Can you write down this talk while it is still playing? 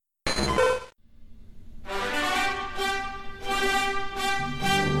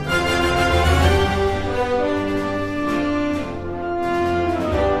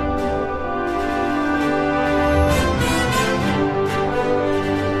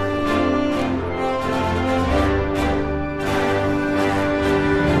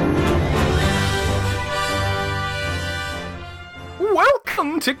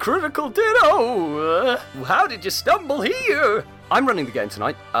to Critical Ditto! How did you stumble here? I'm running the game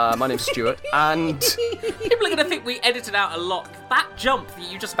tonight. My name's Stuart, and... People are going to think we edited out a lot. That jump that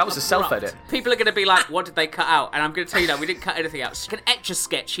you just... That was a self-edit. People are going to be like, what did they cut out? And I'm going to tell you now, we didn't cut anything out. It's like an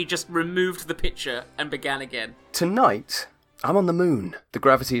Etch-a-Sketch. He just removed the picture and began again. Tonight, I'm on the moon. The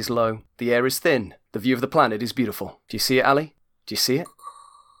gravity is low. The air is thin. The view of the planet is beautiful. Do you see it, Ali? Do you see it?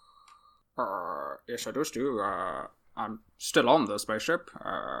 Yes, I do, Stu. I'm still on the spaceship.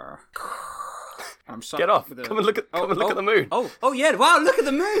 I'm Get off. Come and look at the moon. Oh yeah, wow, look at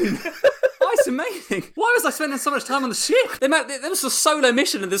the moon. Oh, it's amazing. Why was I spending so much time on the ship? There was a solo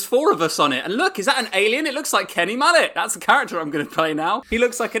mission and there's 4 of us on it. And look, is that an alien? It looks like Kenny Mallet. That's the character I'm going to play now. He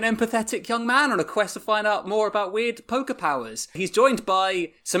looks like an empathetic young man on a quest to find out more about weird poker powers. He's joined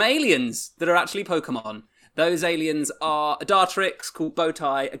by some aliens that are actually Pokemon. Those aliens are a Dartrix called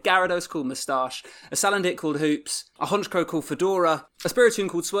Bowtie, a Gyarados called Moustache, a Salandit called Hoops, a Honchkrow called Fedora, a Spiritomb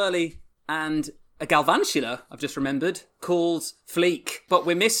called Swirly, and a Galvantula, I've just remembered, called Fleek. But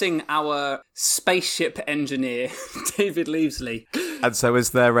we're missing our spaceship engineer, David Leavesley. And so is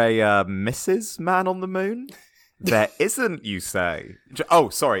there a Mrs. Man on the Moon? There isn't, you say. Oh,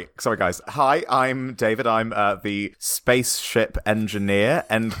 sorry guys. Hi, I'm David. I'm the spaceship engineer,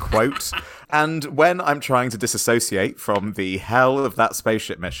 end quote. And when I'm trying to disassociate from the hell of that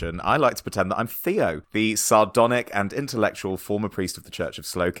spaceship mission, I like to pretend that I'm Theo, the sardonic and intellectual former priest of the Church of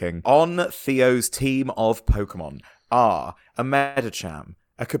Slowking. On Theo's team of Pokemon are a Medicham,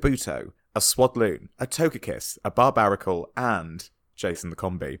 a Kabuto, a Swadloon, a Togekiss, a Barbaracle, and Jason the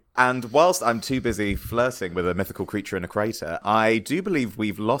Combi. And whilst I'm too busy flirting with a mythical creature in a crater, I do believe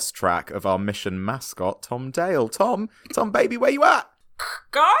we've lost track of our mission mascot, Tom Dale. Tom baby, where you at?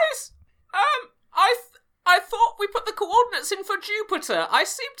 Guys, I thought we put the coordinates in for Jupiter. I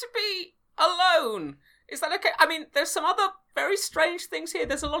seem to be alone. Is that okay? I mean, there's some other very strange things here.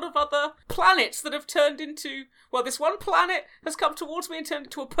 There's a lot of other planets that have turned into... Well, this one planet has come towards me and turned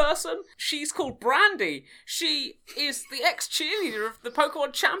into a person. She's called Brandy. She is the ex-cheerleader of the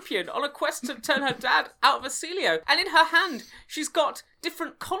Pokemon champion on a quest to turn her dad out of Acelio. And in her hand, she's got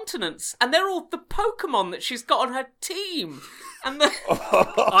different continents. And they're all the Pokemon that she's got on her team. And the...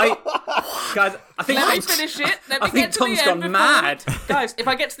 Guys, I think... Let me finish it. Let me get to Tom's the end. gone mad. Guys, if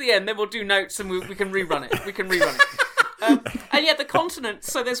I get to the end, then we'll do notes and we can rerun it. And yeah, the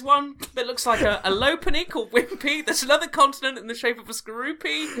continents. So there's one that looks like a Lopunny called Wimpy. There's another continent in the shape of a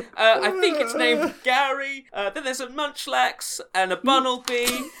Skorupi. I think it's named Gary. Then there's a Munchlax and a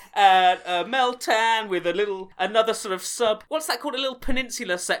Bunnelby and a Meltan with another sort of sub. What's that called? A little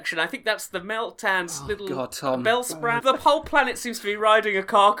peninsula section. I think that's the Meltan's little Bellsprout. The whole planet seems to be riding a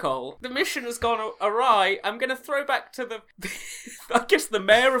carcole. The mission has gone awry. I'm going to throw back to I guess the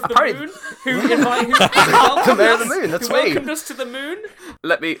mayor of the moon, who the mayor of the moon. That's welcomed us to the moon.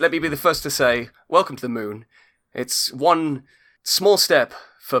 Let me be the first to say, welcome to the moon. It's one small step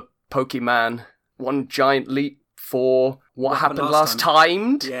for Pokemon, one giant leap for what happened last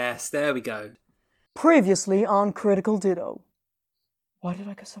time. Yes, there we go. Previously on Critical Ditto. Why did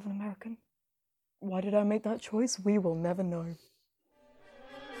I go Southern American? Why did I make that choice? We will never know.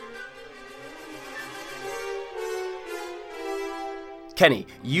 Kenny,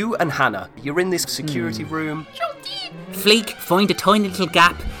 you and Hannah, you're in this security room. Fleek, find a tiny little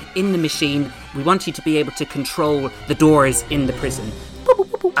gap in the machine. We want you to be able to control the doors in the prison.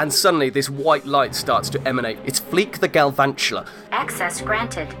 And suddenly this white light starts to emanate. It's Fleek the Galvantula. Access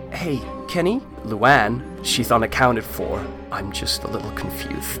granted. Hey, Kenny, Luann, she's unaccounted for. I'm just a little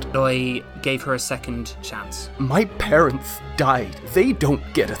confused. I gave her a second chance. My parents died. They don't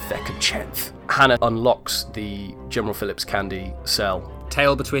get a second chance. Hannah unlocks the General Phillips candy cell.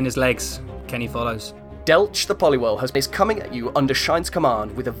 Tail between his legs. Kenny follows. Delch the Poliwhirl is coming at you under Shine's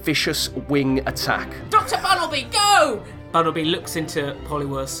command with a vicious wing attack. Dr. Bunnelby, go! Bunnelby looks into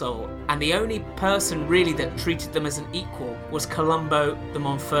Poliwhirl's soul, and the only person really that treated them as an equal was Columbo the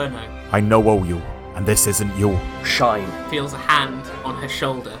Monferno. I know you, and this isn't you. Shine feels a hand on her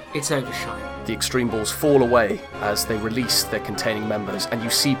shoulder. It's over, Shine. The Extreme Balls fall away as they release their containing members, and you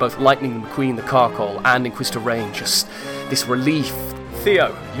see both Lightning McQueen the Carcole and Inquisitor Rain just this relief.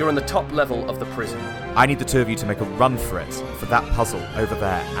 Theo, you're on the top level of the prison. I need the two of you to make a run for it, for that puzzle over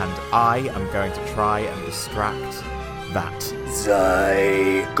there, and I am going to try and distract that.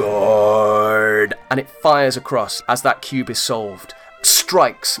 Zygarde! And it fires across as that cube is solved.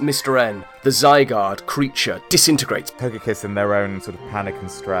 Strikes Mr. N. The Zygarde creature disintegrates. Togekiss, in their own sort of panic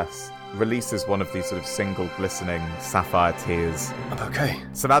and stress, releases one of these sort of single glistening sapphire tears. I'm okay.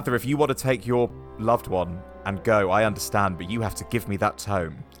 Samantha, if you want to take your loved one and go, I understand, but you have to give me that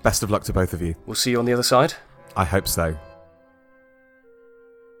tome. Best of luck to both of you. We'll see you on the other side. I hope so.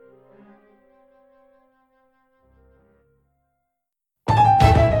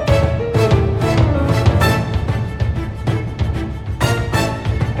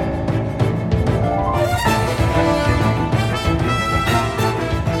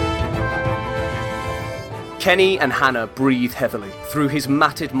 Kenny and Hannah breathe heavily. Through his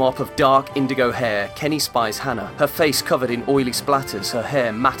matted mop of dark indigo hair, Kenny spies Hannah, her face covered in oily splatters, her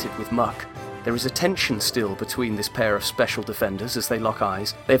hair matted with muck. There is a tension still between this pair of special defenders as they lock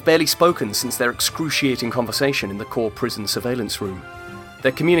eyes. They have barely spoken since their excruciating conversation in the core prison surveillance room.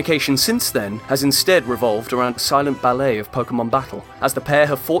 Their communication since then has instead revolved around a silent ballet of Pokemon battle, as the pair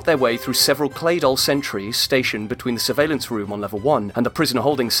have fought their way through several Claydol sentries stationed between the surveillance room on level 1 and the prisoner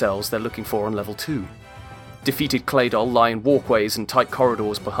holding cells they're looking for on level 2. Defeated Claydol lie in walkways and tight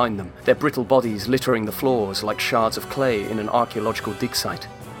corridors behind them, their brittle bodies littering the floors like shards of clay in an archaeological dig site.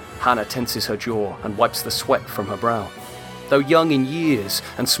 Hannah tenses her jaw and wipes the sweat from her brow. Though young in years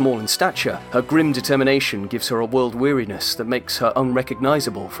and small in stature, her grim determination gives her a world weariness that makes her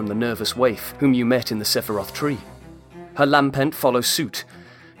unrecognisable from the nervous waif whom you met in the Sephiroth tree. Her lampent follows suit,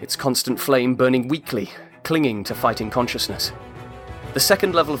 its constant flame burning weakly, clinging to fighting consciousness. The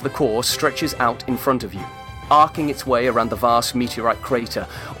second level of the core stretches out in front of you, arcing its way around the vast meteorite crater.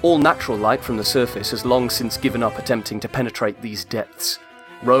 All natural light from the surface has long since given up attempting to penetrate these depths.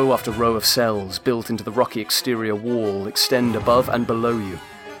 Row after row of cells built into the rocky exterior wall extend above and below you,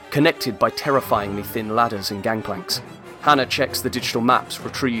 connected by terrifyingly thin ladders and gangplanks. Hannah checks the digital maps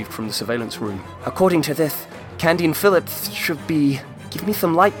retrieved from the surveillance room. According to this, Candy and Philip should be... Give me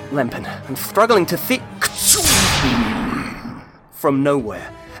some light, Lempen. I'm struggling to think... From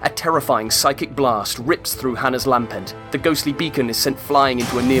nowhere, a terrifying psychic blast rips through Hannah's lampent. The ghostly beacon is sent flying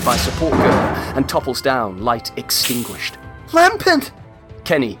into a nearby support girder and topples down, light extinguished. Lampent!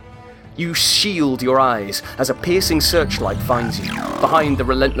 Kenny, you shield your eyes as a piercing searchlight finds you. Behind the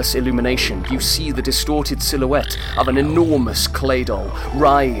relentless illumination, you see the distorted silhouette of an enormous Claydol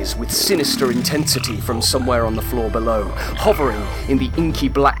rise with sinister intensity from somewhere on the floor below, hovering in the inky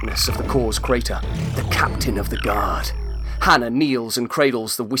blackness of the core's crater. The captain of the guard. Hannah kneels and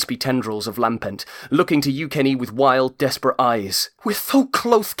cradles the wispy tendrils of Lampent, looking to you, Kenny, with wild, desperate eyes. We're so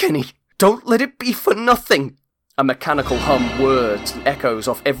close, Kenny. Don't let it be for nothing. A mechanical hum whirs and echoes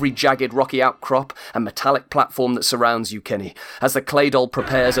off every jagged rocky outcrop and metallic platform that surrounds you, Kenny, as the Claydol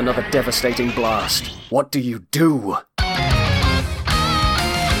prepares another devastating blast. What do you do?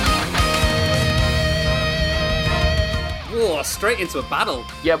 Whoa, straight into a battle.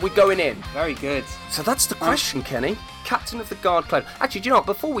 Yeah, we're going in. Very good. So that's the question, Kenny. Captain of the Guard Claydol. Actually, do you know what?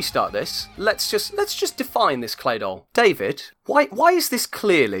 Before we start this, let's just define this Claydol. David, why is this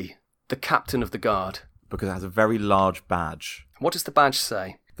clearly the Captain of the Guard? Because it has a very large badge. What does the badge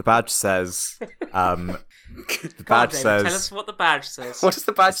say? The badge says... the David, badge says... tell us what the badge says. What does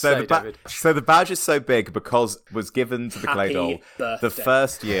the badge say, David? So the badge is so big because it was given to the Happy Claydol birthday. the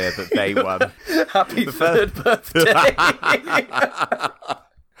first year that they won. Happy third birthday.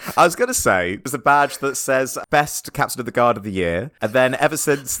 I was going to say, there's a badge that says Best Captain of the Guard of the Year, and then ever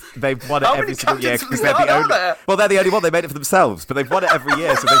since they've won it How every many single year, Captains of because the they're the Guard are only... there? Well, they're the only one, they made it for themselves, but they've won it every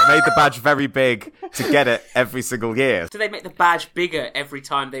year, so they've made the badge very big to get it every single year. Do they make the badge bigger every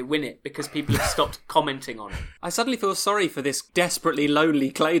time they win it because people have stopped commenting on it? I suddenly feel sorry for this desperately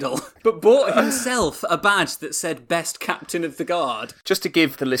lonely Claydol, but bought himself a badge that said Best Captain of the Guard. Just to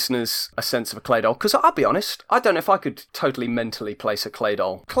give the listeners a sense of a Claydol, because I'll be honest, I don't know if I could totally mentally place a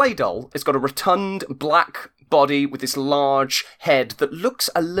Claydol. Claydol has got a rotund black body with this large head that looks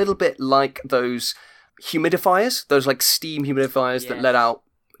a little bit like those humidifiers, those like steam humidifiers that let out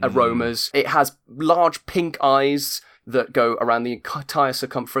aromas. It has large pink eyes that go around the entire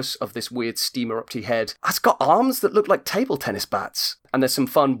circumference of this weird steam erupty head. It's got arms that look like table tennis bats. And there's some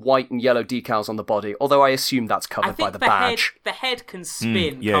fun white and yellow decals on the body, although I assume that's I covered by think the badge. the head can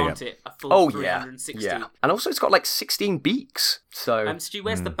spin, yeah, can't yeah. it? A full Oh, yeah. 360. Yeah. And also it's got like 16 beaks. So Stu,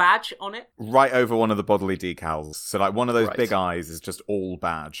 where's the badge on it? Right over one of the bodily decals. So like one of those Right. big eyes is just all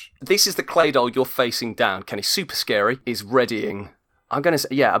badge. this is the Claydol you're facing down. Kenny, super scary, is readying. I'm going to say,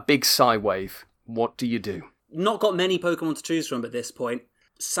 yeah, a big Psy wave. What do you do? Not got many Pokemon to choose from at this point.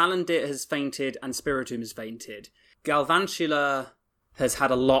 Salandit has fainted and Spiritomb has fainted. Galvantula has had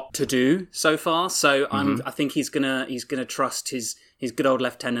a lot to do so far, so I think he's gonna trust his good old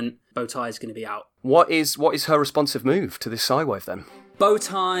lieutenant. Bowtie is gonna be out. What is her responsive move to this Psy wave then?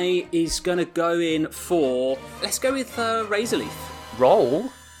 Bowtie is gonna go in for, let's go with Razor Leaf.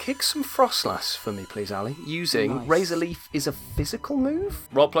 Roll. Kick some Frostlass for me, please, Ali. Using Nice. Razor Leaf is a physical move.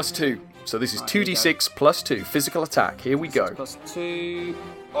 Roll +2. So this is 2d6 +2. Physical attack. Here we go. +2.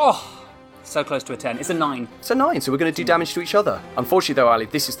 Oh, so close to a 10. It's a 9. It's a 9, so we're going to do damage to each other. Unfortunately, though, Ali,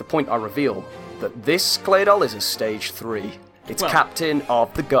 this is the point I reveal that this Claydol is a stage 3. It's Well, Captain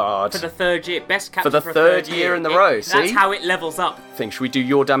of the Guard. For the third year, best captain For the for a third year in the row, That's see? how it levels up. Should we do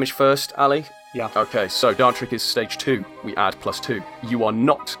your damage first, Ali? Yeah. Okay, so Dartrick is stage 2. We add +2. You are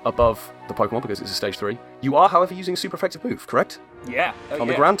not above the Pokemon because it's a stage 3. You are, however, using a super effective move, correct? Yeah. On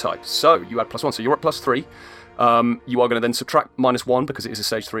the ground type. So you add +1, so you're at +3. You are going to then subtract -1 because it is a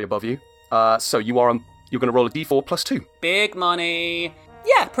stage 3 above you. So you're going to roll a d4 +2. Big money.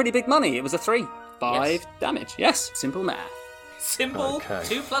 Yeah, pretty big money. It was a 3. 5 Yes. damage. Yes, simple math. Symbol Okay.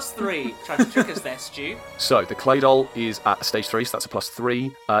 2 + 3. Try to trick us there, Stu. So the Claydol is at stage 3, so that's a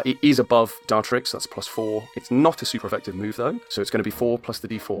 +3. It is above Dartrix, so that's a +4. It's not a super effective move though, so it's going to be 4 plus the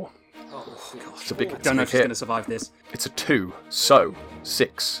d4. It's a big, Don't know if she's hit. going to survive this. It's a 2, so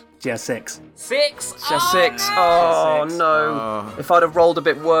 6. Yeah, 6. 6. Just 6. Oh no! If I'd have rolled a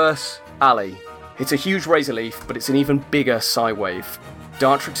bit worse, Ali. It's a huge Razor Leaf, but it's an even bigger Psywave.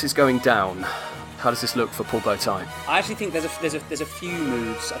 Dartrix is going down. How does this look for Paul Bowtie? I actually think there's a few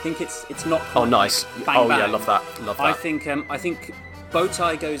moves. I think it's not. Oh, quite nice. like bang, Oh bang. yeah, love that. Love that. I think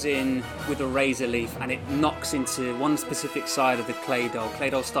Bowtie goes in with a Razor Leaf and it knocks into one specific side of the Claydol.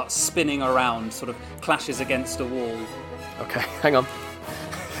 Claydol starts spinning around, sort of clashes against a wall. Okay, hang on.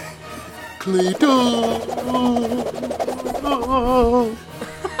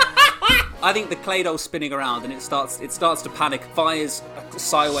 I think the Claydol's spinning around and it starts to panic, fires a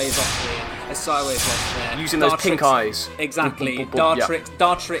Psywave off there. Using those pink eyes. Exactly. Boom, boom, boom, boom. Yeah.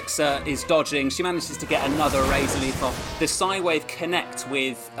 Dartrix is dodging. She manages to get another Razor Leaf off. The Psywave connects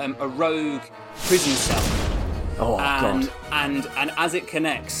with a rogue prison cell. Oh god. And as it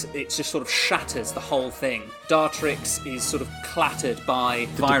connects, it just sort of shatters the whole thing. Dartrix is sort of clattered by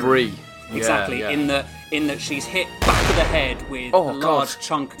The debris. Exactly. Yeah. In that she's hit back of the head with a large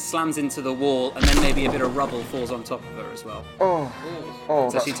chunk, slams into the wall, and then maybe a bit of rubble falls on top of her as well. Oh,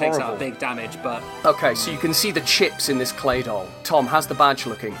 So she takes out big damage, but Okay, so you can see the chips in this Claydol. Tom, how's the badge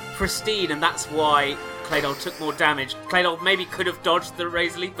looking? Pristine, and that's why Claydol took more damage. Claydol maybe could have dodged the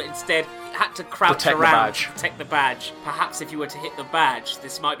Razor Leaf, but instead had to crouch Protect the around badge. to protect the badge. Perhaps if you were to hit the badge,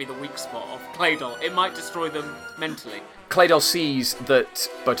 this might be the weak spot of Claydol. It might destroy them mentally. Claydol sees that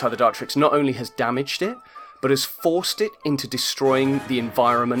Bowtie the Dartrix not only has damaged it, but has forced it into destroying the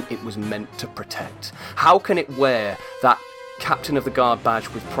environment it was meant to protect. How can it wear that Captain of the Guard badge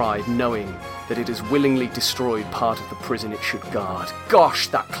with pride, knowing that it has willingly destroyed part of the prison it should guard? Gosh,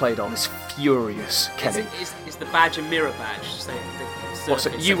 that Claydol is furious, Kenny. Is the badge a mirror badge? So What,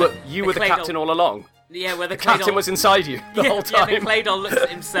 so you were the Claydol- captain all along? Yeah, where the Captain Claydol was inside you the whole time. Yeah, the Claydol looks at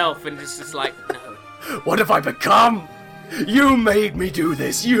himself and is just like, no. What have I become? You made me do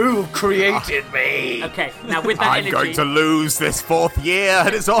this. You created me. Okay, now with that I'm energy... going to lose this 4th year,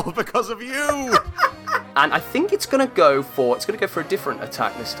 and it's all because of you. And I think it's going to go for a different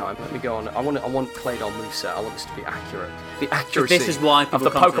attack this time. Let me go on. I want Claydol moveset. I want this to be accurate. The accuracy This is why of people the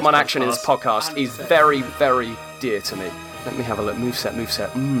come to this Pokemon action in this podcast. podcast is very, very dear to me. Let me have a look.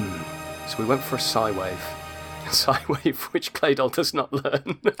 Moveset. So we went for a Psywave. A Psywave which Claydol does not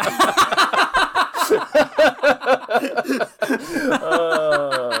learn.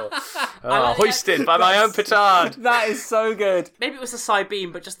 Hoisted by my own petard. that is so good. Maybe it was a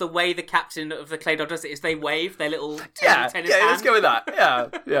Psybeam, but just the way the captain of the Claydol does it is they wave their little tennis hand. Let's go with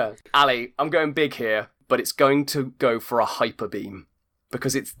that. Yeah. Ali, I'm going big here, but it's going to go for a Hyper Beam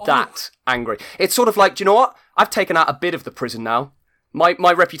because it's that angry. It's sort of like, do you know what? I've taken out a bit of the prison now. My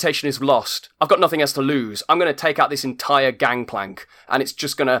reputation is lost. I've got nothing else to lose. I'm going to take out this entire gangplank, and it's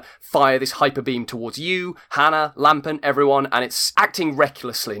just going to fire this Hyper Beam towards you, Hannah, Lampen, everyone, and it's acting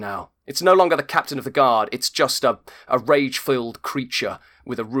recklessly now. It's no longer the captain of the guard. It's just a rage-filled creature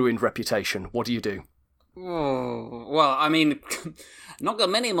with a ruined reputation. What do you do? Oh, well, I mean, not got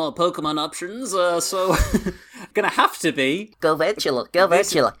many more Pokemon options, so gonna have to be. Go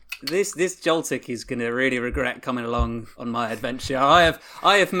Ventula. This Joltik is gonna really regret coming along on my adventure. I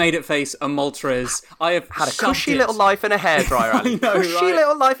have made it face a Moltres. I have Had a shoved cushy it. little life in a hairdryer, Ali. know, Cushy right?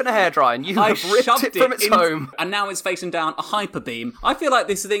 little life in a hairdryer, and you I have ripped shoved it from its home. and now it's facing down a Hyper Beam. I feel like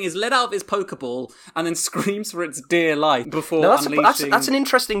this thing is let out of its Pokeball and then screams for its dear life before Now, unleashing. that's an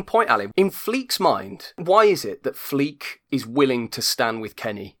interesting point, Ali. In Fleek's mind, why is it that Fleek is willing to stand with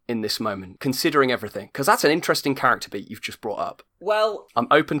Kenny in this moment, considering everything? Because that's an interesting character beat you've just brought up. Well, I'm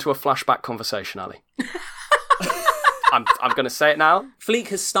open to a flashback conversation, Ali. I'm going to say it now. Fleek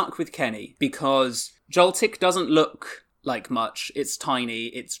has stuck with Kenny because Joltik doesn't look like much. It's tiny.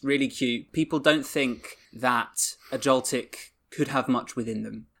 It's really cute. People don't think that a Joltik could have much within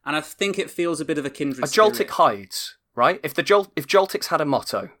them. And I think it feels a bit of a kindred A Joltik spirit. hides, right? If Joltix had a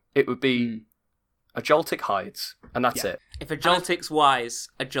motto, it would be a Joltik hides, and that's it. If a Joltik's wise,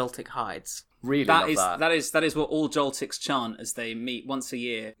 a Joltik hides. Really love that. That is what all Joltics chant as they meet once a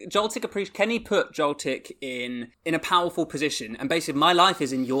year. Kenny put Joltik in a powerful position, and basically my life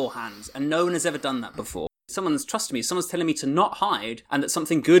is in your hands, and no one has ever done that before. Someone's trusted me, someone's telling me to not hide, and that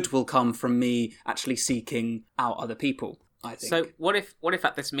something good will come from me actually seeking out other people, I think. So what if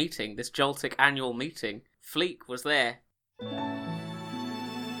at this meeting, this Joltik annual meeting, Fleek was there?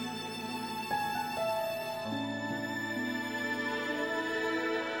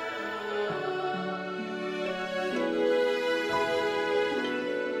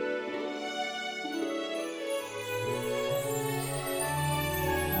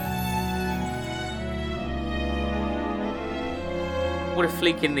 What if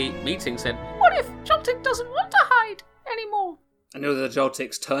Fleek in the meeting said, "What if Joltik doesn't want to hide anymore?" I know the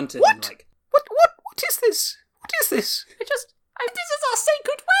Joltics turned to him What? like, What is this? What is this? This is our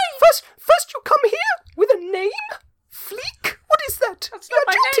sacred way. First you come here with a name? Fleek? What is that? That's not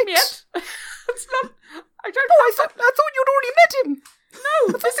my name yet. That's not. I don't. Oh, I thought you'd already met him.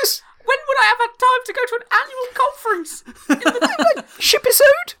 No. When would I have had time to go to an annual conference?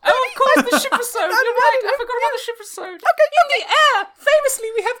 Shipisode? Oh, of course, the shipisode. You're right. I forgot about the shipisode. Okay, in the air! Famously,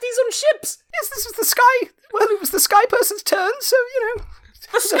 we have these on ships! yes, this was the sky. Well, it was the sky person's turn, so,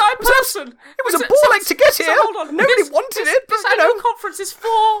 The Sky Person. It was a ball ache to get here. So hold on. Nobody wanted it, but, This annual conference is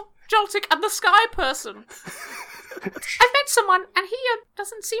for Joltik and the Sky Person. I met someone, and he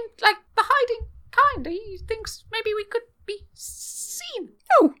doesn't seem like the hiding kind. He thinks maybe we could be seen.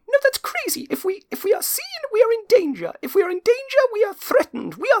 No, that's crazy. If we are seen, we are in danger. If we are in danger, we are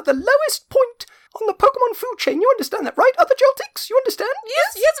threatened. We are the lowest point on the Pokemon food chain. You understand that, right? Other Joltics, you understand?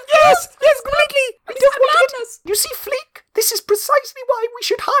 Yes, completely. We don't want to get... You see, Fleek, this is precisely why we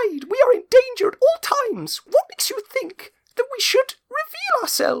should hide. We are in danger at all times. What makes you think that we should reveal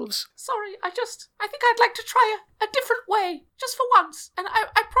ourselves? Sorry, I think I'd like to try a different way, just for once. And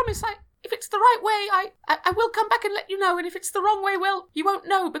I promise if it's the right way, I will come back and let you know. And if it's the wrong way, well, you won't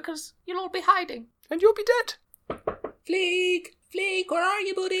know because you'll all be hiding. And you'll be dead. Fleek, where are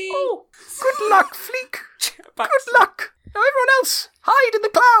you, buddy? Oh, Good luck, Fleek. Good luck. Now everyone else, hide in the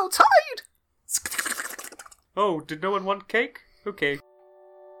clouds, hide. Oh, did no one want cake? Okay.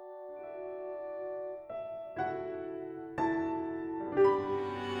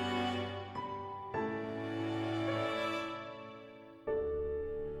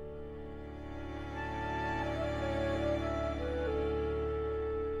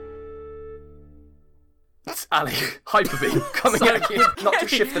 That's Ali. Hyper Beam coming at you. Not to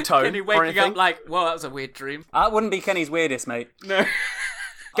shift the tone Kenny or waking anything. up like, well, that was a weird dream. That wouldn't be Kenny's weirdest, mate. No.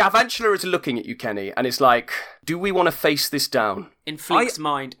 Galvantula is looking at you, Kenny, and it's like, do we want to face this down? In Fleek's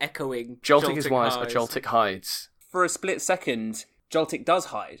mind, echoing Joltik is wise, hides. a Joltik hides. For a split second, Joltik does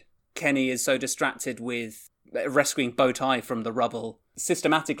hide. Kenny is so distracted with rescuing Bowtie from the rubble.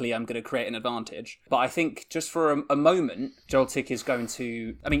 Systematically, I'm going to create an advantage. But I think just for a moment, Joltik is going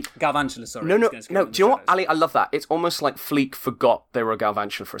to... Galvantula, sorry. No. is Do going to you know what, shadows. Ali? I love that. It's almost like Fleek forgot they were a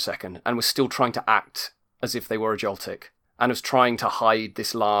Galvantula for a second and was still trying to act as if they were a Joltik and was trying to hide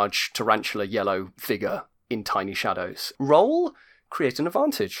this large tarantula yellow figure in tiny shadows. Roll, create an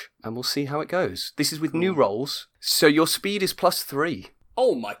advantage, and we'll see how it goes. This is with new rolls, so your speed is +3.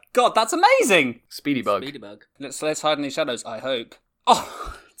 Oh my god, that's amazing! Speedy bug. Ladybug. Let's hide in these shadows, I hope.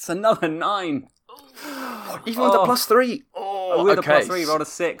 Oh, it's another 9. Even with the +3. Oh, With okay. a +3, rolled a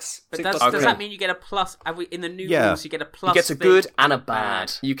 6. But 6 does plus okay. that mean you get a plus? In the new Yeah. rules, you get a plus. You get a thing good and a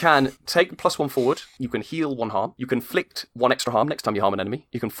bad. You can take +1 forward. You can heal 1 harm. You can inflict 1 extra harm next time you harm an enemy.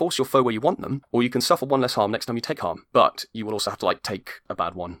 You can force your foe where you want them, or you can suffer 1 less harm next time you take harm. But you will also have to take a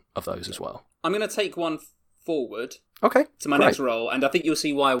bad one of those as well. I'm going to take 1 forward Okay. to my great. next roll, and I think you'll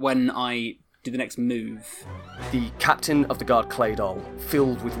see why when I do the next move. The captain of the guard Claydol,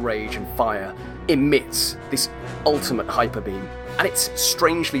 filled with rage and fire, emits this ultimate hyper beam, and it's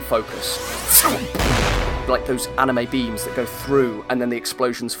strangely focused. Like those anime beams that go through and then the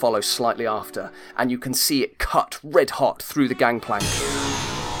explosions follow slightly after, and you can see it cut red hot through the gangplank.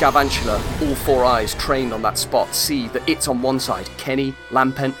 Galvantula, all 4 eyes trained on that spot, see that it's on one side. Kenny,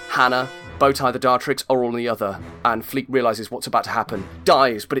 Lampent, Hannah, Bowtie the Dartrix are all on the other, and Fleek realises what's about to happen,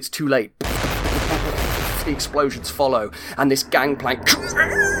 dies, but it's too late. The explosions follow, and this gangplank,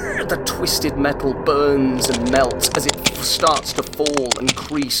 the twisted metal burns and melts as it starts to fall and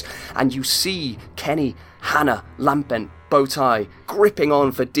crease, and you see Kenny, Hannah, Lampent, Bowtie gripping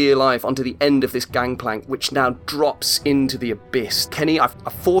on for dear life onto the end of this gangplank, which now drops into the abyss. Kenny, I've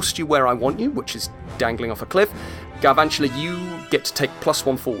forced you where I want you, which is dangling off a cliff. Galvantula, you get to take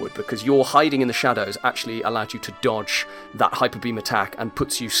 +1 forward because your hiding in the shadows actually allowed you to dodge that hyper beam attack and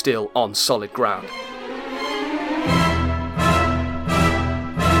puts you still on solid ground.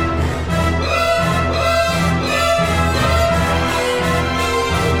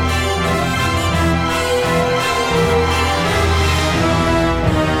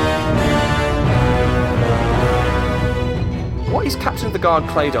 guard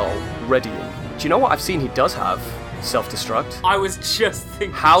Claydol readying. Do you know what I've seen he does have? Self-destruct. I was just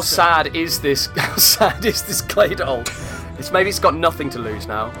thinking. How sad is this? How sad is this Claydol? Maybe it's got nothing to lose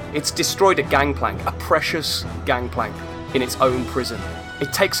now. It's destroyed a gangplank, a precious gangplank, in its own prison.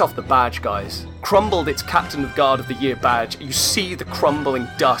 It takes off the badge, guys. Crumbled its Captain of Guard of the Year badge. You see the crumbling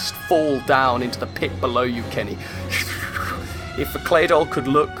dust fall down into the pit below you, Kenny. If a Claydol could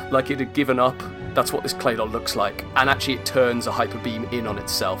look like it had given up, that's what this Claydol looks like. And actually it turns a hyper beam in on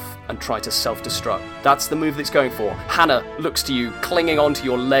itself and tries to self-destruct. That's the move that it's going for. Hannah looks to you, clinging onto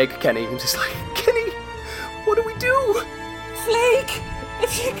your leg, Kenny, and just like, Kenny, what do we do? Flake!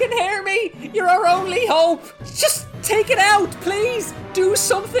 If you can hear me, you're our only hope! Just take it out, please! Do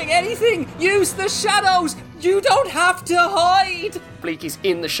something, anything! Use the shadows! You don't have to hide! Fleek is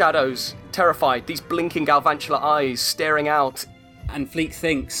in the shadows, terrified, these blinking Galvantula eyes staring out. And Fleek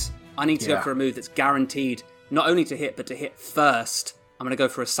thinks, I need to Yeah. go for a move that's guaranteed not only to hit, but to hit first. I'm going to go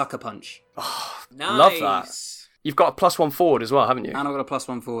for a sucker punch. Nice. Love that. You've got a +1 forward as well, haven't you? And I've got a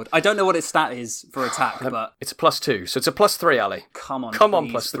 +1 forward. I don't know what its stat is for attack, but It's a +2, so it's a +3, Ali. come on, Come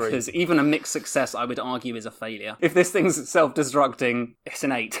on, please, +3. Because even a mixed success, I would argue, is a failure. If this thing's self-destructing, it's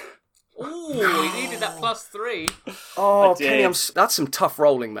an 8. Ooh, he needed that +3. Oh, I did. Kenny, that's some tough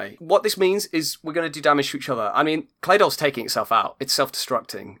rolling, mate. What this means is we're going to do damage to each other. I mean, Claydol's taking itself out. It's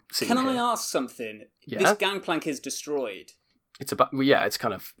self-destructing. See Can I here. ask something? Yeah? This gangplank is destroyed. It's about, well, yeah, it's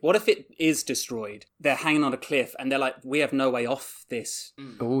kind of. What if it is destroyed? They're hanging on a cliff and they're like, we have no way off this.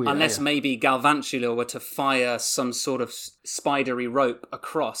 Oh, yeah, Unless yeah. maybe Galvantula were to fire some sort of spidery rope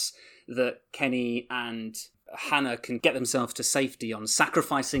across that Kenny and Hannah can get themselves to safety on,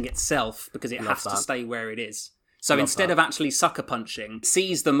 sacrificing itself because it has to that. stay where it is. So Love instead that. of actually sucker punching,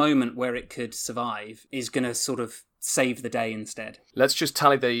 seize the moment where it could survive, is going to sort of save the day instead. Let's just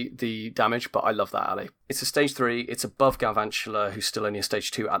tally the damage, but I love that, Ali. It's a stage 3. It's above Galvantula, who's still only a stage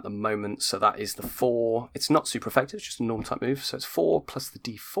 2 at the moment, so that is the 4. It's not super effective, it's just a normal type move, so it's 4 plus the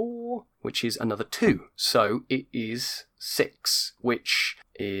d4, which is another 2. So it is 6, which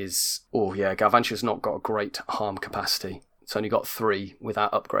is... Oh, yeah, Galvantula's not got a great harm capacity. It's only got 3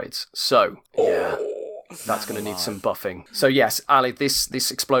 without upgrades. So, yeah... That's going to need some buffing. So yes, Ali,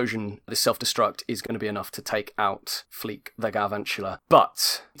 this explosion, this self-destruct is going to be enough to take out Fleek the Galvantula.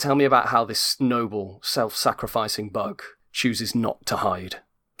 But tell me about how this noble, self-sacrificing bug chooses not to hide.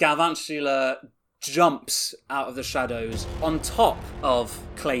 Galvantula jumps out of the shadows on top of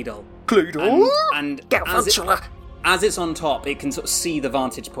Claydol. Claydol? And Galvantula! as it's on top, it can sort of see the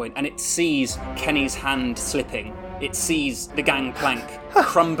vantage point, and it sees Kenny's hand slipping. It sees the gangplank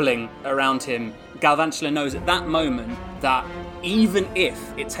crumbling around him. Galvantula knows at that moment that even if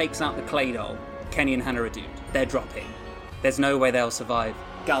it takes out the Claydol, Kenny and Hannah are doomed. They're dropping. There's no way they'll survive.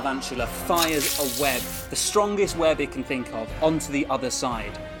 Galvantula fires a web, the strongest web it can think of, onto the other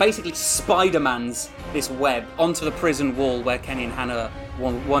side. Basically Spider-Man's this web onto the prison wall where Kenny and Hannah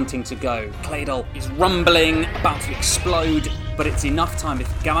were wanting to go. Claydol is rumbling, about to explode, but it's enough time. If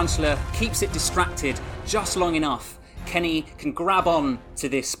Galvantula keeps it distracted just long enough, Kenny can grab on to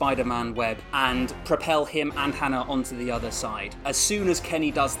this Spider-Man web and propel him and Hannah onto the other side. As soon as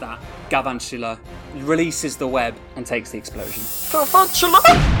Kenny does that, Galvantula releases the web and takes the explosion. Galvantula!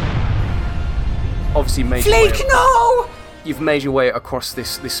 Obviously made your way Flake, no! You've made your way across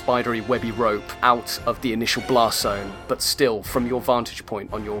this spidery webby rope out of the initial blast zone, but still, from your vantage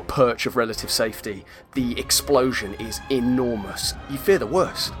point on your perch of relative safety, the explosion is enormous. You fear the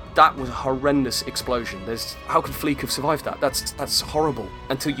worst. That was a horrendous explosion. How could Fleek have survived that? That's horrible.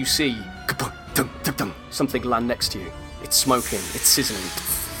 Until you see something land next to you. It's smoking, it's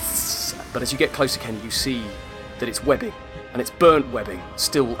sizzling. But as you get closer, Ken, you see that it's webbing, and it's burnt webbing,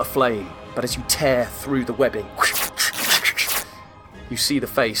 still aflame. But as you tear through the webbing, you see the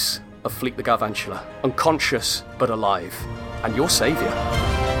face of Fleek the Galvantula, unconscious but alive, and your saviour.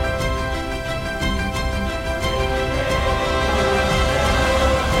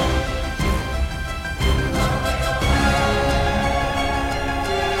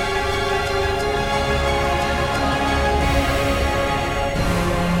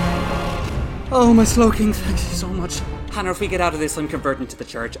 Oh, my Slowking, thank you so much. Hannah, if we get out of this, I'm converting to the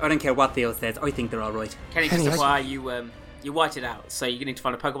church. I don't care what Theo says, I think they're alright. Kenny, just FYI, you white it out, so you're going to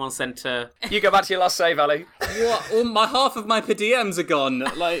find a Pokemon Center. You go back to your last save, Ali. What? Oh, my half of my per diems are gone.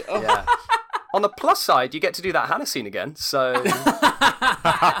 Like, oh. Yeah. On the plus side, you get to do that Hannah scene again, so...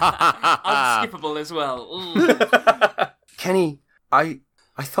 Unskippable as well. Ooh. Kenny, I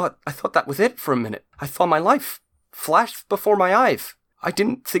thought that was it for a minute. I thought my life flashed before my eyes. I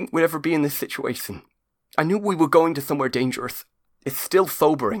didn't think we'd ever be in this situation. I knew we were going to somewhere dangerous. It's still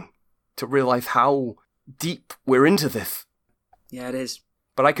sobering to realize how deep we're into this. Yeah, it is.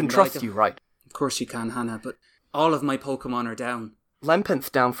 But I can Right. trust you, right? Of course you can, Hannah, but all of my Pokemon are down.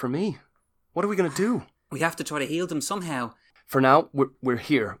 Lempenth down for me. What are we going to do? We have to try to heal them somehow. For now, we're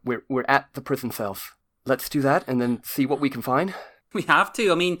here. We're at the Prithenfelf. Let's do that and then see what we can find. We have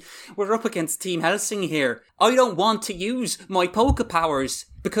to. I mean, we're up against Team Helsing here. I don't want to use my Poke powers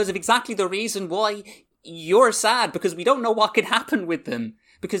because of exactly the reason why you're sad, because we don't know what can happen with them.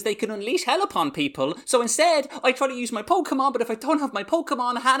 Because they can unleash hell upon people. So instead, I try to use my Pokemon, but if I don't have my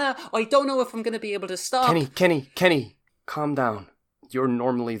Pokemon, Hannah, I don't know if I'm going to be able to stop. Kenny, calm down. You're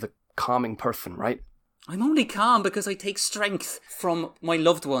normally the calming person, right? I'm only calm because I take strength from my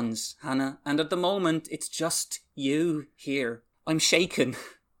loved ones, Hannah. And at the moment, it's just you here. I'm shaken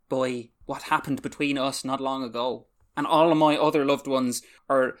by what happened between us not long ago. And all of my other loved ones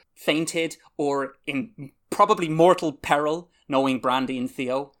are fainted or in probably mortal peril, knowing Brandy and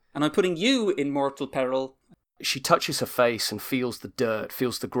Theo. And I'm putting you in mortal peril. She touches her face and feels the dirt,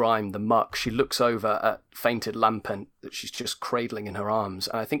 feels the grime, the muck. She looks over at fainted Lampent that she's just cradling in her arms.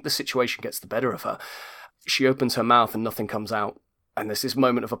 And I think the situation gets the better of her. She opens her mouth and nothing comes out. And there's this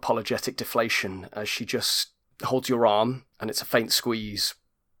moment of apologetic deflation as she just holds your arm, and it's a faint squeeze,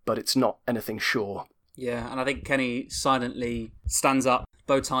 but it's not anything sure. Yeah, and I think Kenny silently stands up,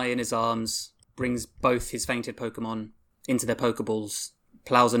 bow tie in his arms, brings both his fainted Pokemon into their Pokeballs,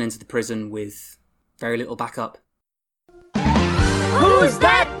 plows on into the prison with very little backup. Who's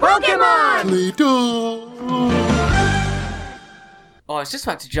that Pokemon? Oh, I was just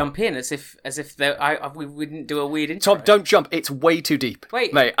about to jump in as if we wouldn't do a weird intro. Tom, don't jump. It's way too deep.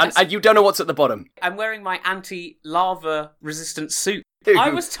 Wait, mate, and you don't know what's at the bottom. I'm wearing my anti-lava resistant suit. Ew. I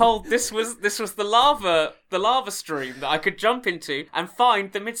was told this was the lava stream that I could jump into and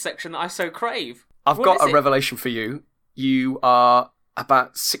find the midsection that I so crave. I've What got is a it? revelation for you. You are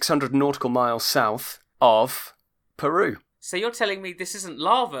about 600 nautical miles south of Peru. So you're telling me this isn't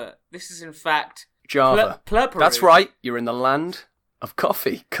lava? This is in fact Java. Peru. That's right. You're in the land of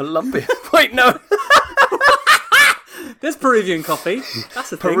coffee, Colombia. Wait, no. There's Peruvian coffee.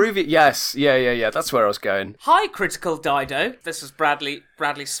 That's a thing. Peruvian. Yes. Yeah. That's where I was going. Hi, Critical Dido. This is Bradley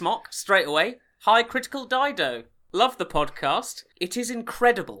Smock. Straight away. Hi, Critical Dido. Love the podcast. It is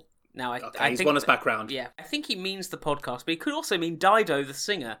incredible. Now, I He's think won us background. Yeah, I think he means the podcast, but he could also mean Dido the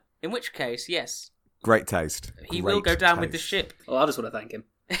singer. In which case, yes, Great taste. he Great will go down with the taste. ship. Well, I just want to thank him.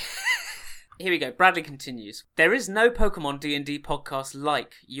 Here we go. Bradley continues. There is no Pokemon D&D podcast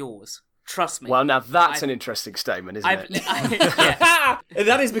like yours. Trust me. Well, now that's I've- an interesting statement, isn't I've, it? yeah.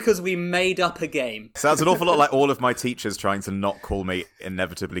 That is because we made up a game. Sounds an awful lot like all of my teachers trying to not call me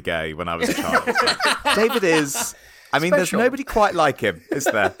inevitably gay when I was a child. David is... I mean, Special. there's nobody quite like him, is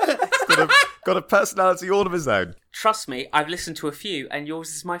there? He's got a personality all of his own. Trust me, I've listened to a few, and yours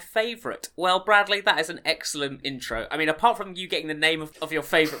is my favourite. Well, Bradley, that is an excellent intro. I mean, apart from you getting the name of your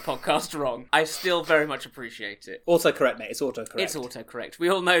favourite podcast wrong, I still very much appreciate it. Autocorrect, mate. It's autocorrect. It's autocorrect. We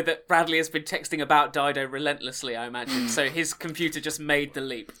all know that Bradley has been texting about Dido relentlessly, I imagine, so his computer just made the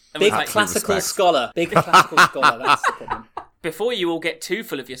leap. And Big was like, classical respect. scholar. Big classical scholar. That's the problem. before you all get too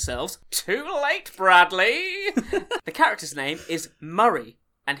full of yourselves, too late, Bradley! The character's name is Murray,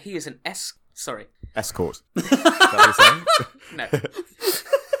 and he is an Escort. Is that what you're saying? No.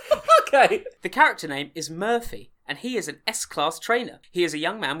 Okay. The character name is Murphy, and he is an S-class trainer. He is a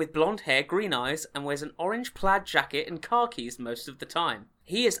young man with blonde hair, green eyes, and wears an orange plaid jacket and car keys most of the time.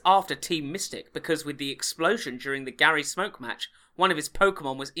 He is after Team Mystic because with the explosion during the Gary Smoke match, one of his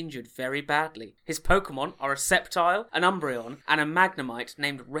Pokemon was injured very badly. His Pokemon are a Sceptile, an Umbreon, and a Magnemite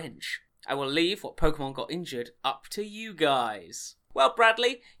named Wrench. I will leave what Pokemon got injured up to you guys. Well,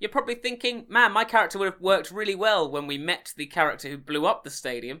 Bradley, you're probably thinking, man, my character would have worked really well when we met the character who blew up the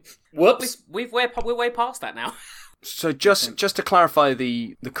stadium. Whoops. We're way past that now. So just to clarify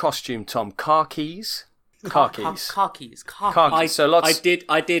the costume, Tom, car keys? Car keys. Car keys. I, So lots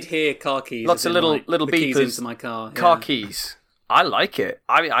I did hear car keys. lots as of in, little like, little the keys beepers. into my car. Car yeah. keys. I like it.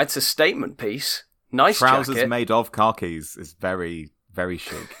 I mean, it's a statement piece. Nice Trousers jacket. made of car keys is very, very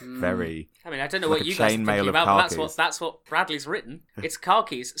chic. Very. I mean, I don't know Like what a you guys are chainmail thinking of about, car but keys. that's what Bradley's written. It's car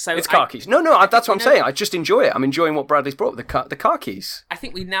keys. So It's car keys. No, that's what I'm saying. I just enjoy it. I'm enjoying what Bradley's brought with the car keys. I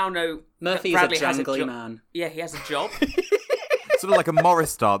think we now know Murphy that is Bradley a has a jangly job. man. Yeah, he has a job. Sort of like a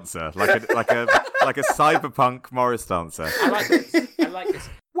Morris dancer, like a cyberpunk Morris dancer. I like this.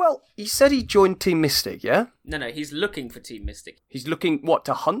 Well, he said he joined Team Mystic, yeah? No, he's looking for Team Mystic. He's looking, what,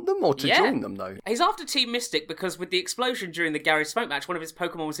 to hunt them or to Yeah. join them, though? He's after Team Mystic because with the explosion during the Gary Smoke match, one of his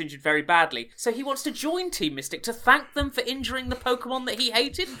Pokemon was injured very badly. So he wants to join Team Mystic to thank them for injuring the Pokemon that he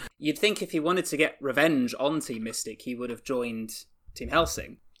hated. You'd think if he wanted to get revenge on Team Mystic, he would have joined Team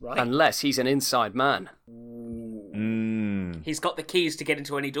Helsing, right? Unless he's an inside man. he's got the keys to get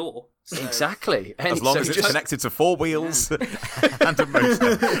into any door. So. Exactly. And As long so as it's just- connected to 4 wheels and a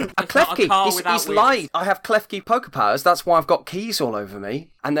motor. A It's not a car Klefki, without he's wheels. lied. I have Klefki poker powers, that's why I've got keys all over me.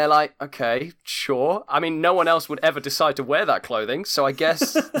 And they're like, okay, sure. I mean, no one else would ever decide to wear that clothing, so I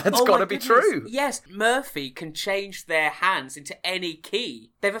guess that's Oh got my to be goodness. true. Yes, Murphy can change their hands into any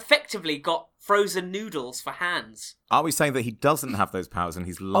key. They've effectively got frozen noodles for hands. Are we saying that he doesn't have those powers and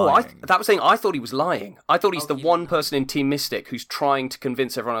he's Oh, lying? that was saying I thought he was lying. I thought he's the he- one person in Team Mystic who's trying to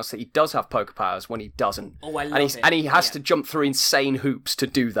convince everyone else that he does have poker powers when he doesn't. Oh, I love and it. And he has Yeah. to jump through insane hoops to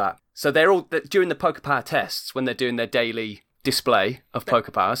do that. So they're all during the poker power tests when they're doing their daily display of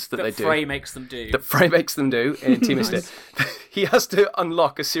poker powers that they do. Frey makes them do. That Frey makes them do in Team Mystic. He has to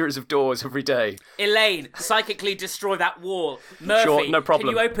unlock a series of doors every day. Elaine, psychically destroy that wall. Murphy, Sure, no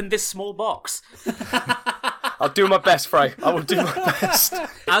problem. can you open this small box? I'll do my best, Frey. I will do my best.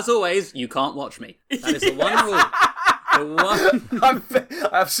 As always, you can't watch me. That is the one rule. The one.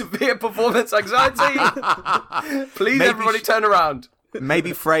 I have severe performance anxiety. Please, Maybe everybody, turn around.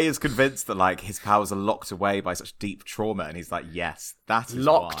 Maybe Frey is convinced that like his powers are locked away by such deep trauma, and he's like, "Yes, that is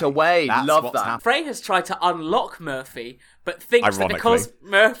Locked why. away. That's Love what's that. happening." Frey has tried to unlock Murphy, but thinks that Ironically. because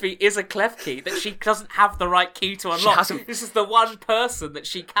Murphy is a Klefki, that she doesn't have the right key to unlock. hasn't- This is the one person that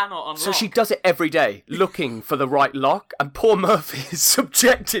she cannot unlock. So she does it every day, looking for the right lock, and poor Murphy is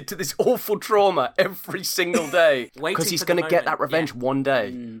subjected to this awful trauma every single day Waiting because he's for the going to get moment, that revenge yeah. one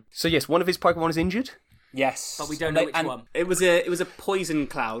day. So yes, one of his Pokemon is injured. Yes, But we don't know which And one. It was a poison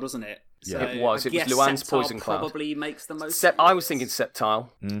cloud, wasn't it? Yeah. It was. I It was guess Luan's Sceptile poison cloud. Probably makes the most. I was thinking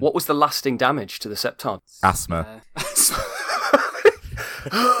Sceptile. What was the lasting damage to the Sceptile? Asthma.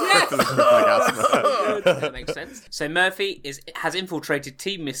 That makes sense. So Murphy has infiltrated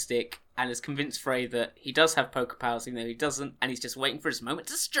Team Mystic and has convinced Frey that he does have poker powers, even though he doesn't, and he's just waiting for his moment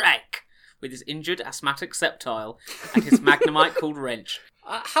to strike with his injured asthmatic Sceptile and his Magnemite called Wrench.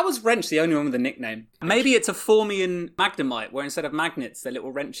 How is Wrench the only one with a nickname? Maybe it's a Formian Magnemite, where instead of magnets, they're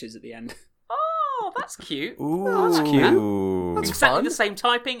little wrenches at the end. Oh, that's cute. Ooh, that's cute. Exactly fun. the same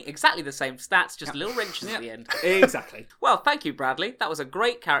typing, exactly the same stats, just little wrenches at the end. Exactly. Well, thank you, Bradley. That was a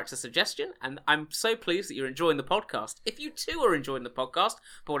great character suggestion, and I'm so pleased that you're enjoying the podcast. If you too are enjoying the podcast,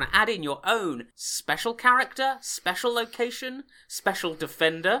 but want to add in your own special character, special location, special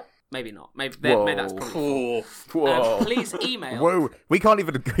defender, maybe not. Maybe that's probably. Whoa. Please email. Whoa, we can't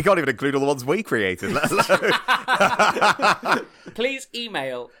even include all the ones we created, let alone. Please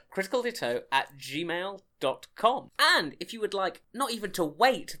email criticalditto@gmail.com. And if you would like not even to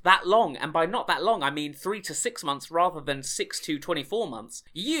wait that long, and by not that long I mean 3 to 6 months rather than 6 to 24 months,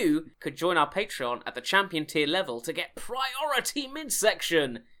 you could join our Patreon at the champion tier level to get priority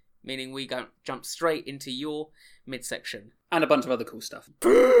midsection, meaning we don't jump straight into your midsection. And a bunch of other cool stuff.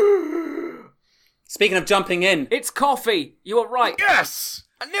 Speaking of jumping in, It's coffee! You are right. Yes!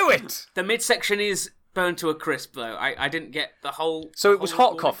 I knew it! The midsection is burned to a crisp, though. I didn't get the whole... So it was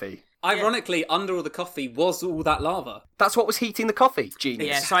whole hot recording. coffee. ironically, under all the coffee was all that lava. That's what was heating the coffee. Genius.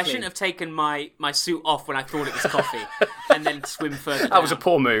 Yeah, so I shouldn't have taken my suit off when I thought it was coffee, and then swim further That was a down.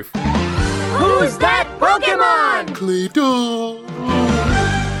 poor move. Who's that Pokemon? Claydol.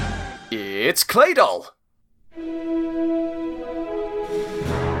 It's Claydol.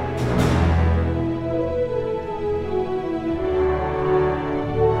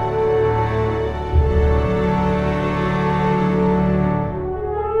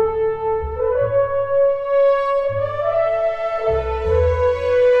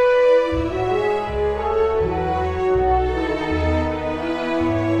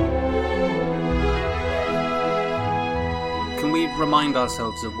 Can we remind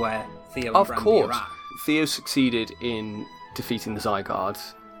ourselves of where Theo and Of Brandy course. are at? Theo succeeded in defeating the Zygarde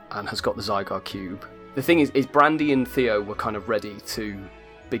and has got the Zygarde Cube. The thing is Brandy and Theo were kind of ready to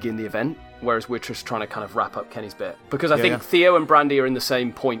begin the event, whereas we're just trying to kind of wrap up Kenny's bit. Because I think yeah. Theo and Brandy are in the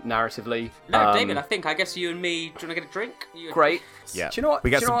same point narratively. No, David, I guess you and me, do you want to get a drink? Great. Yeah. Do you know what? We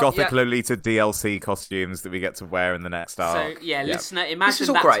get do you some know what? Gothic Yeah. Lolita DLC costumes that we get to wear in the next So, arc. yeah, listener, This imagine is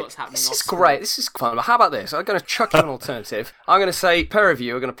all that's great. what's happening This off is screen. great. This is fun. How about this? I'm going to chuck you an alternative. I'm going to say, pair of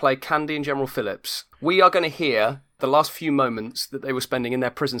you are going to play Candy and General Phillips. We are going to hear the last few moments that they were spending in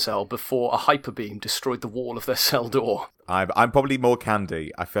their prison cell before a hyper beam destroyed the wall of their cell door. I'm probably more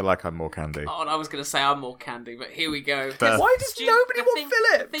Candy. I feel like I'm more Candy. Oh, and I was going to say I'm more Candy, but here we go. Why does Stu, nobody the want thing-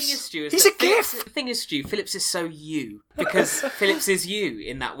 Phillips? The thing is, Stu, is He's that a gift. The thing is, Stu, Phillips is so you. Because Phillips is you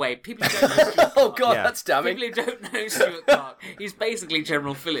in that way. People who don't know Stuart Oh Clark- god, Yeah. that's damning. People who don't know Stuart Clark, he's basically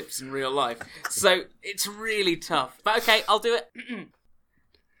General Phillips in real life. So it's really tough. But okay, I'll do it.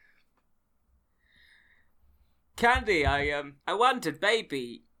 Candy, I wondered,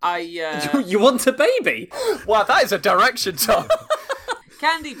 baby, You want a baby? Wow, that is a direction, Tom.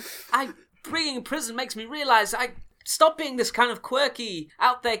 Candy, being in prison makes me realise I stop being this kind of quirky,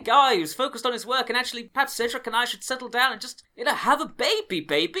 out there guy who's focused on his work, and actually perhaps Cedric and I should settle down and just, have a baby.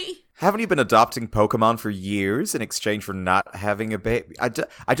 Haven't you been adopting Pokemon for years in exchange for not having a baby? I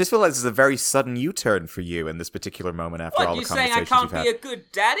just feel like this is a very sudden U-turn for you in this particular moment after all the conversations you've had. What, you saying I can't be a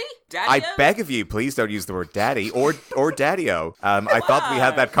good daddy? I beg of you, please don't use the word daddy or daddy-o. I thought we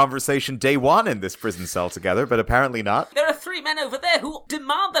had that conversation day one in this prison cell together, but apparently not. There are 3 men over there who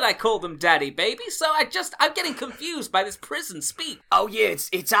demand that I call them daddy, baby, so I'm getting confused by this prison speak. Oh yeah,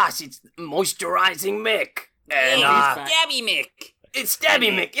 it's us. It's Moisturizing Mick. And Gabby Mick. it's Stabby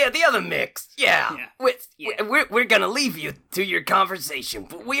Mick. Yeah, the other Micks. Yeah. We're gonna leave you to your conversation,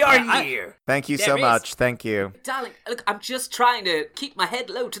 but we are here. Thank you so much. Thank you. Darling, look, I'm just trying to keep my head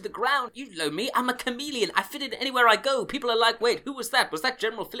low to the ground. You know me, I'm a chameleon. I fit in anywhere I go. People are like, wait, who was that? Was that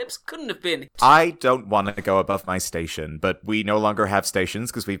General Phillips? Couldn't have been. I don't want to go above my station, but we no longer have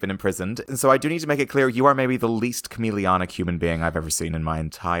stations because we've been imprisoned. And so I do need to make it clear you are maybe the least chameleonic human being I've ever seen in my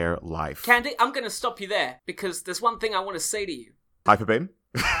entire life. Candy, I'm going to stop you there because there's one thing I want to say to you. Hyper beam?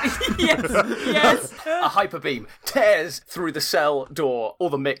 Yes. A hyper beam tears through the cell door. All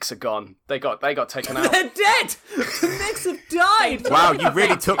the Micks are gone. They got taken out. They're dead! The Micks have died! Wow, you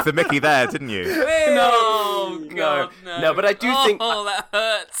really took the Mickey there, didn't you? No, but I do think that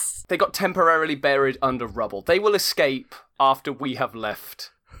hurts. they got temporarily buried under rubble. They will escape after we have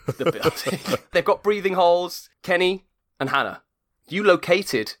left the building. They've got breathing holes. Kenny and Hannah, you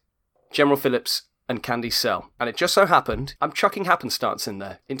located General Phillips and Candy's cell, and it just so happened I'm chucking happenstance in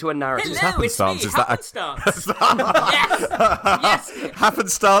there into a narrative. Hello, it's me, Happenstance, is that Yes.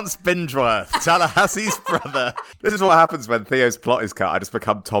 Happenstance Bingeworth, Tallahassee's brother. This is what happens when Theo's plot is cut. I just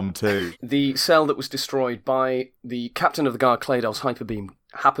become Tom too. The cell that was destroyed by the captain of the guard, Claydel's hyperbeam,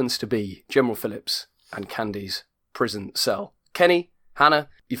 happens to be General Phillips and Candy's prison cell. Kenny, Hannah,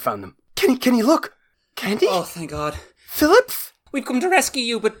 you found them. Kenny, look! Candy? Oh, thank God. Phillips? We've come to rescue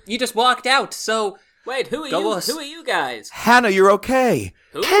you, but you just walked out, so... Wait, who are Go you? us. Who are you guys? Hannah, you're okay.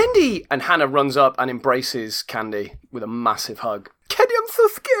 Who? Candy! And Hannah runs up and embraces Candy with a massive hug. Candy, I'm so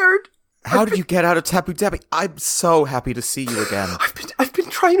scared. How did you get out of Tapu Debi? I'm so happy to see you again. I've been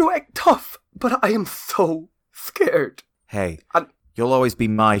trying to act tough, but I am so scared. Hey, I'm- you'll always be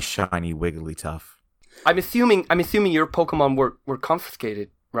my shiny wiggly tough. I'm assuming your Pokemon were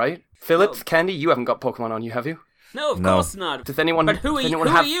confiscated, right? Phillips, Candy, you haven't got Pokemon on you, have you? No, of No. course not. Does anyone? But who are does you? anyone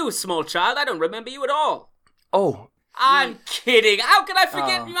Who have... are you, small child? I don't remember you at all. Oh, I'm kidding. How could I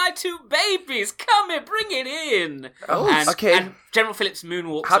forget my 2 babies? Come here, bring it in. Oh, okay. And General Phillips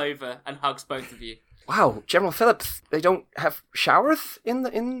moonwalks over and hugs both of you. wow, General Phillips. They don't have showers in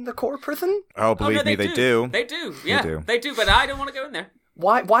the core prison. Oh, believe me, they do. They do. Yeah, do. they do. But I don't want to go in there.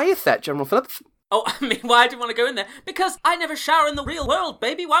 Why is that, General Phillips? Oh, I mean, why do you want to go in there? Because I never shower in the real world,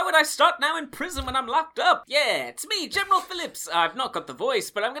 baby. Why would I start now in prison when I'm locked up? Yeah, it's me, General Phillips. I've not got the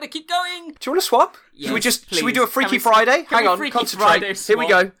voice, but I'm going to keep going. Do you want to swap? Yes, Should we do a please. Freaky Can we- Friday? can Hang we on, Freaky concentrate.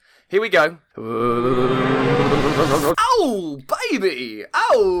 Friday Here we go. Oh, baby!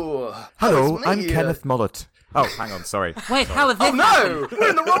 Oh! Hello, That's I'm me. Kenneth Mullet. Oh, hang on, sorry. Wait, how is this? Oh no! We're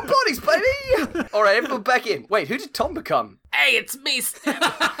in the wrong bodies, baby! Alright, everyone back in. Wait, who did Tom become? Hey, it's me, Steph.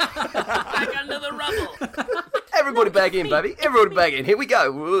 Back under the rubble. Everybody back in, baby. Everybody back in. Here we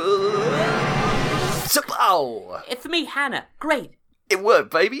go. So, oh! It's me, Hannah. Great. It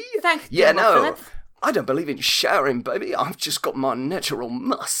worked, baby. Thanks, Yeah, General no. Phillips. I don't believe in showering, baby. I've just got my natural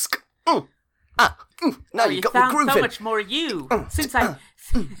musk. Now you You got me sound grooving. so much more you.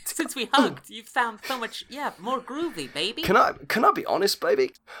 Since we hugged, you sound so much, more groovy, baby. Can I be honest,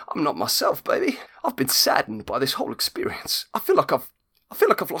 baby? I'm not myself, baby. I've been saddened by this whole experience. I feel like I've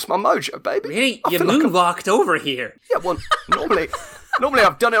lost my mojo, baby. Really? I You feel like moonwalked over here. Yeah, well, normally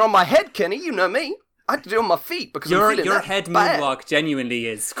I've done it on my head, Kenny. You know me. I had to do it on my feet because I'm feeling Your that head bad. moonwalk genuinely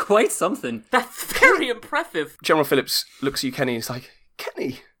is quite something. That's very impressive. General Phillips looks at you, Kenny, and is like,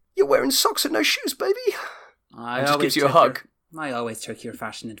 Kenny, you're wearing socks and no shoes, baby. I just always gives you a took hug. I always took your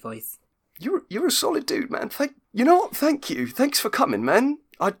fashion advice. You're a solid dude, man. You know what? Thank you. Thanks for coming, man.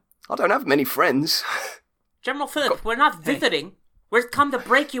 I don't have many friends. General Phillips, we're not visiting. We're come to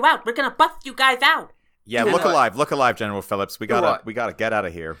break you out. We're gonna bust you guys out. Yeah, look alive, General Phillips. We gotta get out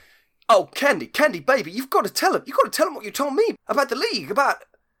of here. Oh, Candy, baby, you've got to tell him. You've got to tell him what you told me about the league, about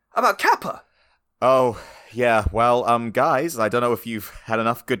Kappa. Oh, yeah, well, guys, I don't know if you've had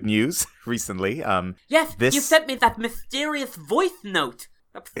enough good news recently. Yes, this... you sent me that mysterious voice note.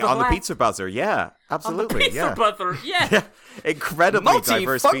 On the pizza buzzer, yeah, absolutely, Pizza buzzer, yeah. yeah. Incredibly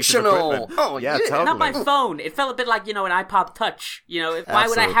diverse piece of Multifunctional. equipment. Oh, yeah, yeah. totally. Not my phone. It felt a bit like, an iPod Touch. Why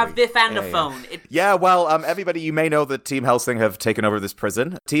would I have Absolutely. this and a Yeah. phone? Yeah, well, everybody, you may know that Team Helsing have taken over this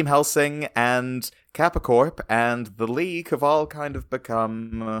prison. Team Helsing and Kappa Corp and the League have all kind of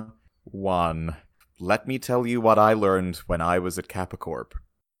become one. Let me tell you what I learned when I was at Kappa Corp.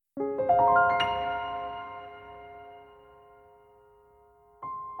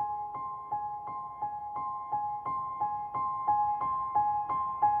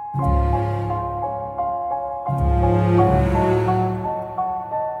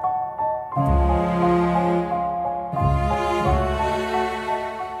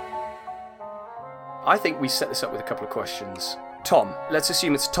 I think we set this up with a couple of questions. Tom, let's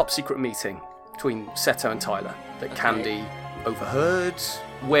assume it's a top secret meeting between Seto and Tyler that Candy overheard.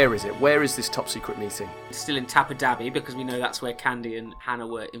 Where is it? Where is this top secret meeting? Still in Tapu Dhabi, because we know that's where Candy and Hannah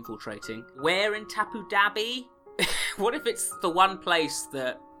were infiltrating. Where in Tapu Dhabi? What if it's the one place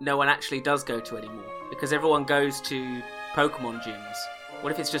that no one actually does go to anymore? Because everyone goes to Pokemon gyms.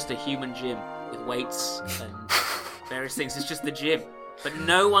 What if it's just a human gym with weights and various things? It's just the gym. But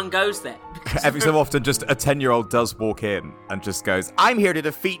no one goes there. Every so often, just a 10-year-old does walk in and just goes, I'm here to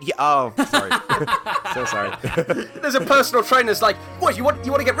defeat you. Oh, sorry. So sorry. There's a personal trainer that's like, what, you want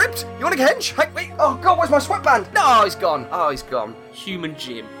to get ripped? You want to get hench? Hey, wait, oh God, where's my sweatband? No, he's gone. Oh, he's gone. Human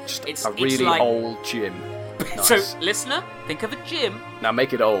gym. It's a really old gym. Nice. So, listener, think of a gym. Now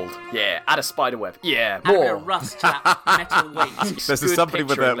make it old. Yeah, add a spider web. Yeah, Add a bit more. of rust to that metal weight. There's Good somebody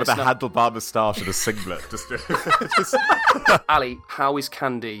with picture, a listener. handlebar moustache and a singlet. Just Ali, how is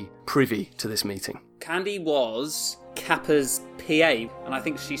Candy privy to this meeting? Candy was Kappa's PA, and I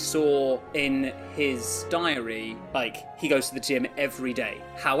think she saw in his diary, he goes to the gym every day.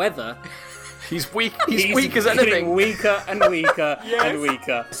 However, He's weak. He's weak as anything. getting weaker and weaker and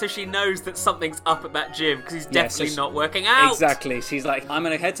weaker. So she knows that something's up at that gym because he's Yeah, so definitely she- not working out. Exactly. She's like, I'm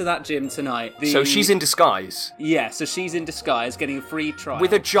going to head to that gym tonight. So she's in disguise Yeah, so she's in disguise, getting a free trial.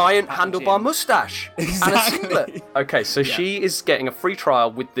 with a giant At the handlebar gym. mustache and a Exactly. singlet. Okay, so she is getting a free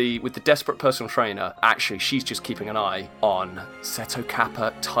trial with the desperate personal trainer. Actually, she's just keeping an eye on Seto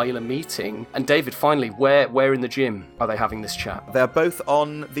Kappa Tyler meeting. And David, finally, where in the gym are they having this chat? They're both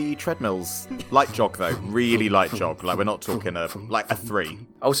on the treadmills. Light jog, though. Really light jog. Like, we're not talking a 3.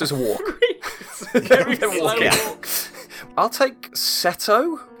 Oh, so it's a walk. Very They're slow walking. walk. I'll take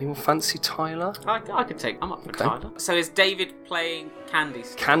Seto. Anyone fancy Tyler? I could take. I'm up for Tyler. So is David playing Candy?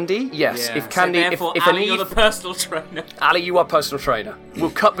 still? Candy? Yes. Yeah. If Candy, so therefore, if Ali, an you're the Eve, personal trainer. Ali, you are personal trainer. We'll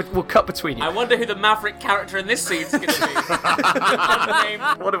cut between you. I wonder who the Maverick character in this scene's going to be.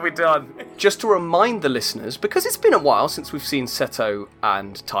 Unnamed. What have we done? Just to remind the listeners, because it's been a while since we've seen Seto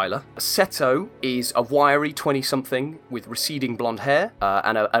and Tyler. Seto is a wiry 20-something with receding blonde hair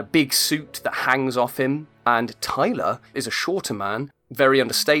and a big suit that hangs off him. And Tyler is a shorter man, very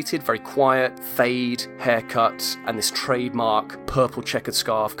understated, very quiet, fade, haircut, and this trademark purple checkered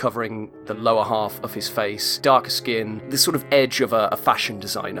scarf covering the lower half of his face, darker skin, this sort of edge of a fashion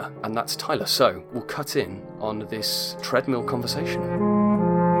designer. And that's Tyler. So we'll cut in on this treadmill conversation.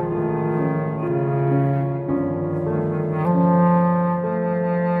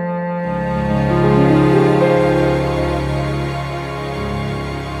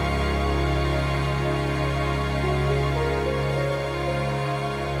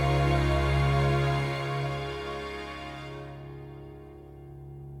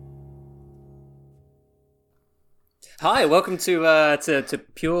 Hi, welcome to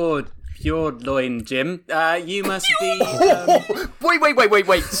Pure Loin Gym. You must be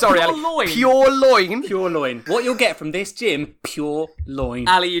Wait. Sorry, Pure Ali. loin. Pure loin. Pure Loin. What you'll get from this gym, Pure Loin.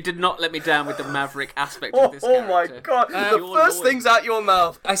 Ali, you did not let me down with the Maverick aspect of this Oh my character. god. The Pure first loin. thing's out your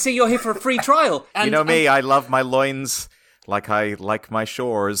mouth. I see you're here for a free trial. And, You know me, I love my loins like I like my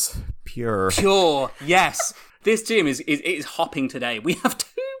shores pure. Pure, yes. This gym is hopping today. We have 2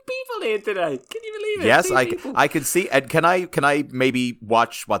 people here today. Can you believe it? Yes, 2 people. I can see. And can I maybe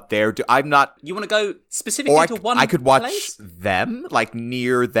watch what they're doing? I'm not. You want to go specifically Or to one I could watch place? them, like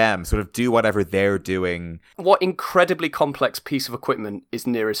near them, sort of do whatever they're doing. What incredibly complex piece of equipment is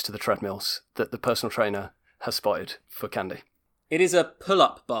nearest to the treadmills that the personal trainer has spotted for Candy? It is a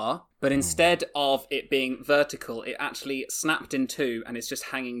pull-up bar, but instead of it being vertical, it actually snapped in 2 and it's just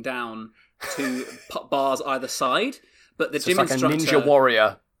hanging down 2 bars either side. But the So gym it's like a instructor, ninja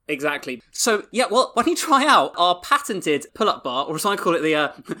warrior. Exactly. So, yeah, well, why don't you try out our patented pull-up bar, or as I call it,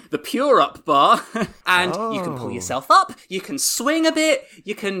 the pure-up bar, and you can pull yourself up, you can swing a bit,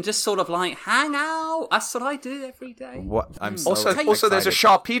 you can just sort of like hang out. That's what I do every day. What? I'm so Also, there's a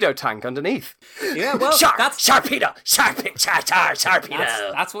Sharpedo tank underneath. Yeah, well, that's Sharpedo!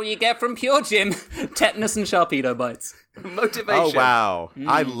 that's what you get from Pure Gym. Tetanus and Sharpedo bites. Motivation. Oh, wow.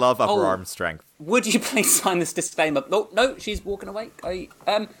 I love upper arm strength. Would you please sign this disclaimer? No, she's walking away.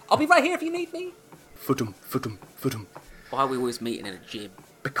 I'll be right here if you need me. Footum. Why are we always meeting in a gym?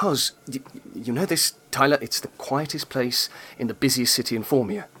 Because, you know this, Tyler, it's the quietest place in the busiest city in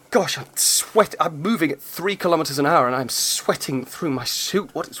Formia. Gosh, I'm moving at 3 kilometers an hour and I'm sweating through my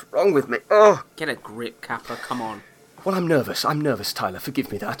suit. What is wrong with me? Oh! Get a grip, Kappa, come on. Well, I'm nervous, Tyler,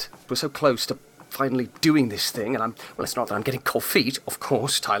 forgive me that. We're so close to finally doing this thing, and it's not that I'm getting cold feet, of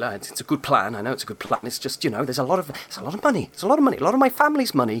course, Tyler. It's a good plan. I know it's a good plan. It's just, there's a lot of money. It's a lot of money. A lot of my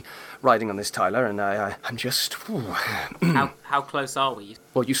family's money riding on this, Tyler, and I'm just. How close are we?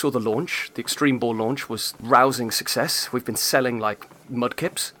 Well, you saw the launch. The Extreme Ball launch was rousing success. We've been selling like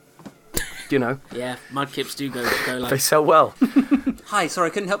mudkips. Yeah, mudkips do go like. They sell well. Hi, sorry,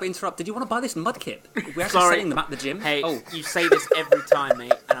 I couldn't help but interrupt. Did you want to buy this mudkip? We're actually selling them at the gym. Hey, you say this every time,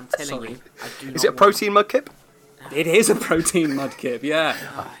 mate, and I'm telling you, I do not. Is it a protein mudkip? It is a protein mudkip, yeah.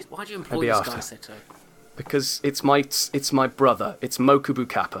 Why do you employ Maybe this after. guy, Seto? Because it's my brother. It's Mokubu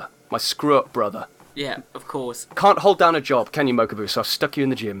Kappa, my screw-up brother. Yeah, of course. Can't hold down a job, can you, Mokubu? So I've stuck you in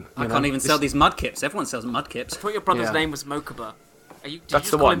the gym. I can't even sell these mudkips. Everyone sells mudkips. I thought your brother's Yeah. name was Mokuba. That's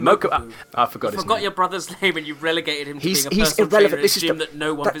the one. Mokubu. I forgot his name. Your brother's name and you relegated him to He's being a personal irrelevant. trainer This in is a gym the- that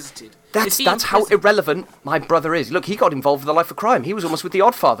no one visited. That's how irrelevant my brother is. Look, he got involved with the life of crime. He was almost with the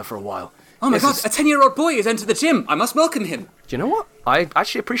Oddfather for a while. Oh my god, a 10-year-old boy has entered the gym. I must welcome him. Do you know what? I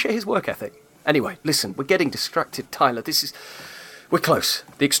actually appreciate his work ethic. Anyway, listen, we're getting distracted, Tyler. We're close.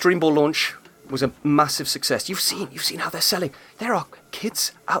 The Extreme Ball launch was a massive success. You've seen how they're selling. There are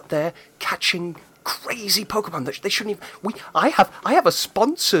kids out there catching crazy Pokemon that they shouldn't even. I have a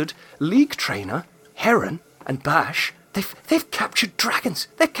sponsored league trainer, Heron and Bash. They've captured dragons.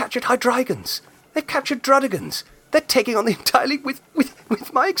 They've captured Hydreigons. They've captured Druddigons. They're taking on the entire league with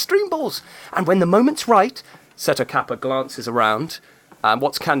my Extreme Balls. And when the moment's right, Seto Kappa glances around. And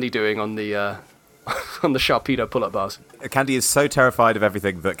what's Candy doing on the on the Sharpedo pull-up bars? Candy is so terrified of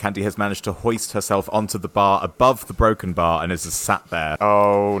everything that Candy has managed to hoist herself onto the bar above the broken bar and is just sat there.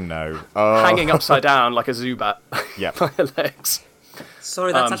 Oh, no. Oh. Hanging upside down like a Zubat Yep. by her legs.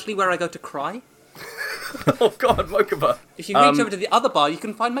 Sorry, that's actually where I go to cry. Oh, God, Mokuba. If you reach over to the other bar, you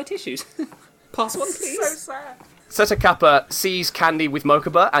can find my tissues. Pass one, please. So sad. Seto Kappa sees Candy with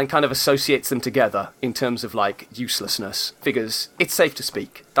Mokuba and kind of associates them together in terms of, like, uselessness. Figures it's safe to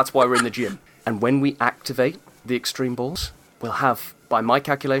speak. That's why we're in the gym. And when we activate the Extreme Balls, we'll have, by my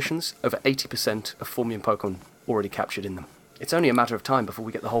calculations, over 80% of Formian Pokemon already captured in them. It's only a matter of time before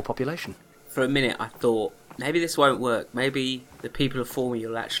we get the whole population. For a minute, I thought, maybe this won't work. Maybe the people of Formia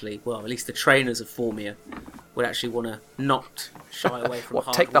will actually, well, at least the trainers of Formia would actually want to not shy away from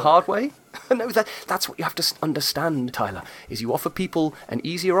hard Take the work. hard way? No, that's what you have to understand, Tyler, is you offer people an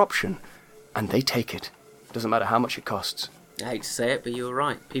easier option, and they take it. Doesn't matter how much it costs. I hate to say it, but you're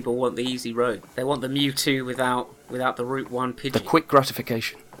right. People want the easy road. They want the Mewtwo without the Route 1 Pidgey. The quick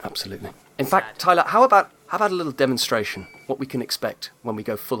gratification, absolutely. In fact, Tyler, how about a little demonstration? What we can expect when we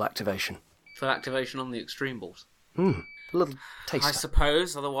go full activation? Full activation on the Extreme Balls. A little taste. I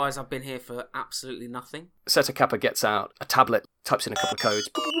suppose, otherwise I've been here for absolutely nothing. Seto Kappa gets out a tablet, types in a couple of codes,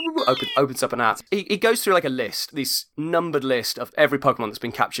 opens up an app. He goes through like a list, this numbered list of every Pokemon that's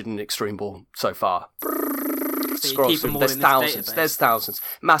been captured in Extreme Ball so far. So you Scrolls keep them through. all There's in this thousands. database. There's thousands.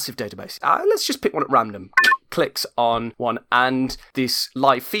 Massive database. Let's just pick one at random. Clicks on one, and this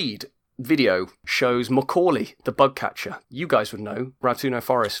live feed video shows Macaulay, the bug catcher. You guys would know Ratuno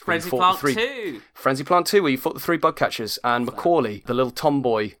Forest. where you Frenzy fought Plant the 2. Frenzy Plant 2, where you fought the 3 bug catchers, and Macaulay, the little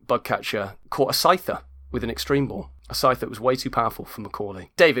tomboy bug catcher, caught a Scyther with an Extreme Ball. A Scyther that was way too powerful for Macaulay.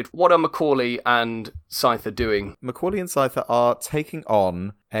 David, what are Macaulay and Scyther doing? Macaulay and Scyther are taking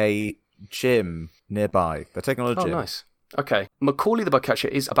on a gym nearby. They're taking on a Oh, gym. nice. Okay. Macaulay the bug catcher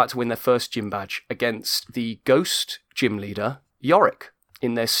is about to win their first gym badge against the ghost gym leader, Yorick,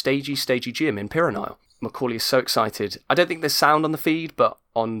 in their stagey gym in Pyranile. Macaulay is so excited. I don't think there's sound on the feed, but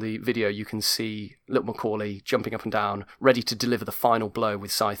on the video you can see little Macaulay jumping up and down, ready to deliver the final blow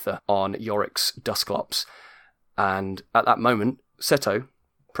with Scyther on Yorick's Dusclops. And at that moment, Seto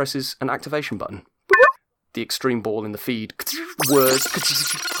presses an activation button. The Extreme Ball in the feed whirs.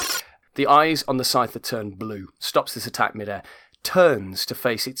 The eyes on the Scyther turn blue, stops this attack midair, turns to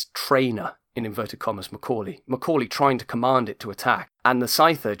face its trainer, in inverted commas, Macaulay. Macaulay trying to command it to attack, and the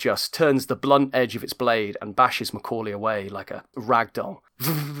Scyther just turns the blunt edge of its blade and bashes Macaulay away like a ragdoll,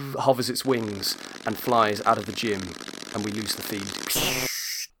 hovers its wings, and flies out of the gym, and we lose the feed.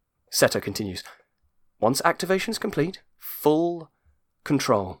 Seto continues. Once activation's complete, full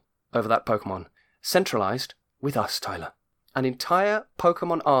control over that Pokemon, centralized with us, Tyler. An entire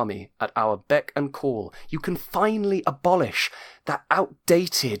Pokemon army at our beck and call. You can finally abolish that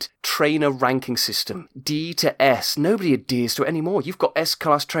outdated trainer ranking system. D to S. Nobody adheres to it anymore. You've got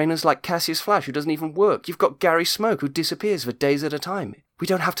S-class trainers like Cassius Flash, who doesn't even work. You've got Gary Smoke, who disappears for days at a time. We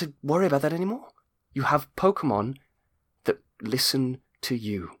don't have to worry about that anymore. You have Pokemon that listen to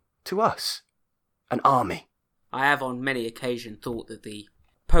you, to us. An army. I have on many occasions thought that the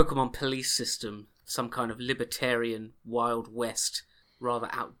Pokemon police system, some kind of libertarian Wild West, rather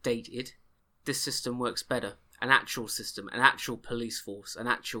outdated. This system works better. An actual system, an actual police force, an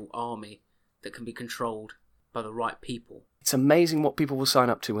actual army that can be controlled by the right people. It's amazing what people will sign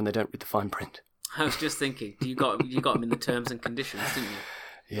up to when they don't read the fine print. I was just thinking, you got them in the terms and conditions, didn't you?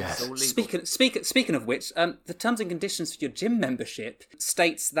 Yes. Speaking of which, the terms and conditions for your gym membership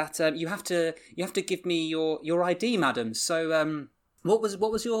states that you have to give me your ID, madam. So what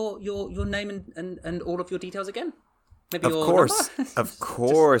was your name and all of your details again? Maybe Of your course, number? of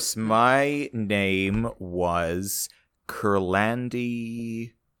course. My name was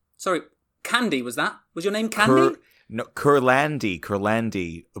Kurlandi. Sorry, Candy was that? Was your name Candy?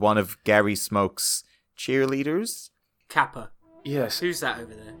 Kurlandi, one of Gary Smoke's cheerleaders. Kappa. Yes. Who's that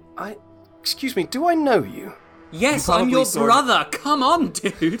over there? Excuse me, do I know you? Yes, You I'm your probably brother. Come on,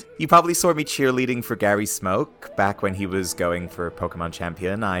 dude. You probably saw me cheerleading for Gary Smoke back when he was going for Pokemon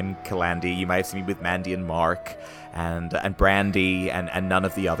Champion. I'm Kalandi. You might have seen me with Mandy and Mark and Brandy and none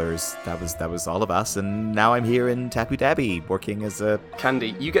of the others. That was all of us. And now I'm here in Tapu Dabi working as a...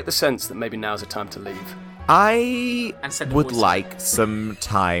 Candy, you get the sense that maybe now's a time to leave. I And send a would voice like some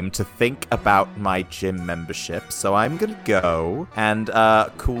time to think about my gym membership, so I'm gonna go and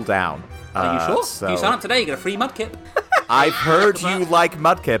cool down. Are you sure? So If you sign up today, you get a free Mudkip. I've heard you like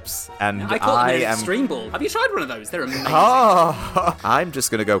Mudkips, and I caught them in an am... Extreme Ball. Have you tried one of those? They're amazing. Oh, I'm just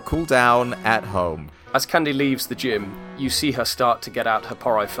gonna go cool down at home. As Candy leaves the gym, you see her start to get out her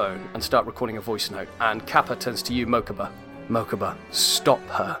Porai phone and start recording a voice note, and Kappa turns to you, Mokuba. Mokuba, stop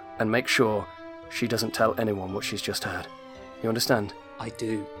her and make sure she doesn't tell anyone what she's just heard. You understand? I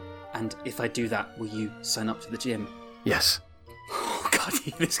do. And if I do that, will you sign up to the gym? Yes. Oh, God,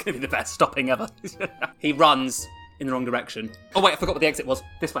 this is going to be the best stopping ever. He runs in the wrong direction. Oh, wait, I forgot what the exit was.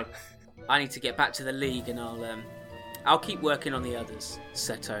 This way. I need to get back to the league, and I'll keep working on the others,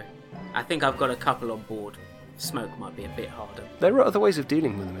 Seto. I think I've got a couple on board. Smoke might be a bit harder. There are other ways of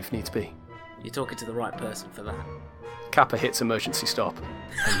dealing with them if needs be. You're talking to the right person for that. Kappa hits emergency stop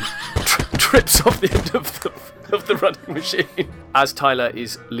and trips off the end of the running machine. As Tyler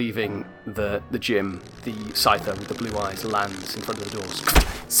is leaving the gym, the Scyther with the blue eyes lands in front of the doors.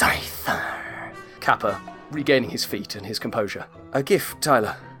 Scyther! Kappa, regaining his feet and his composure. A gift,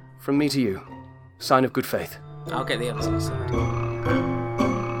 Tyler, from me to you. Sign of good faith. I'll get the others on the side.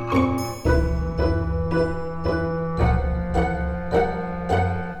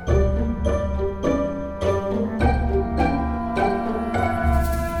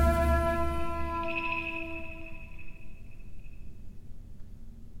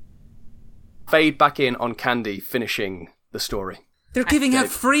 Fade back in on Candy finishing the story. They're giving out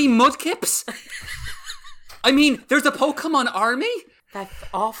free Mudkips? I mean, there's a Pokemon army? That's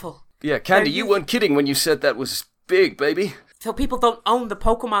awful. Yeah, Candy, you weren't kidding when you said that was big, baby. So people don't own the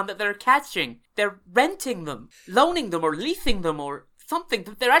Pokemon that they're catching. They're renting them, loaning them, or leasing them, or something.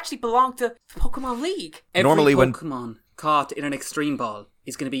 They actually belong to the Pokemon League. Normally Every when- Pokemon caught in an Extreme Ball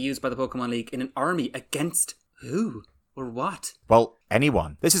is going to be used by the Pokemon League in an army against who? Or what? Well,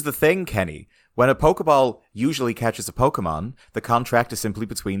 anyone. This is the thing, Kenny. When a Pokeball usually catches a Pokemon, the contract is simply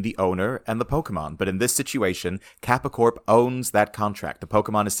between the owner and the Pokemon. But in this situation, Kappa Corp owns that contract. The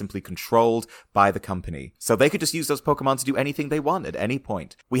Pokemon is simply controlled by the company. So they could just use those Pokemon to do anything they want at any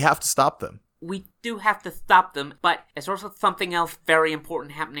point. We have to stop them. We do have to stop them, but there's also something else very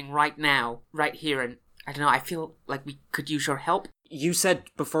important happening right now, right here, and I don't know, I feel like we could use your help. You said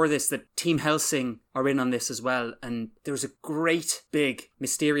before this that Team Helsing are in on this as well, and there's a great, big,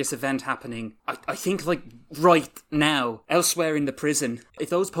 mysterious event happening, I think, like, right now, elsewhere in the prison. If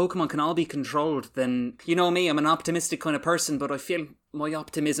those Pokemon can all be controlled, then, you know me, I'm an optimistic kind of person, but I feel my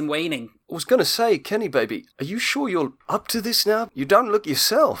optimism waning. I was going to say, Kenny, baby, are you sure you're up to this now? You don't look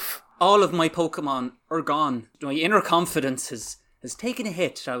yourself. All of my Pokemon are gone. My inner confidence has taken a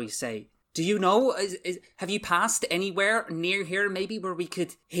hit, shall we say. Do you know, have you passed anywhere near here maybe where we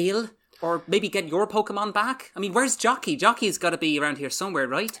could heal? Or maybe get your Pokemon back? I mean, where's Jockey? Jockey's got to be around here somewhere,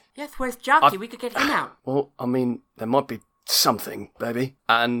 right? Yes, where's Jockey? We could get him out. Well, I mean, there might be something, baby.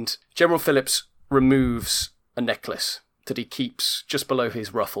 And General Phillips removes a necklace that he keeps just below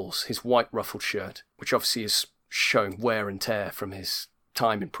his ruffles, his white ruffled shirt, which obviously is showing wear and tear from his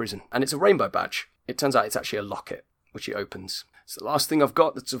time in prison. And it's a rainbow badge. It turns out it's actually a locket, which he opens. It's the last thing I've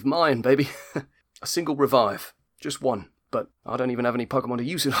got that's of mine, baby. A single revive. Just one. But I don't even have any Pokemon to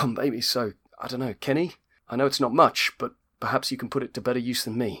use it on, baby, so I don't know. Kenny, I know it's not much, but perhaps you can put it to better use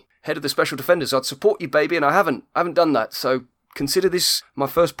than me. Head of the Special Defenders, I'd support you, baby, and I haven't done that, so consider this my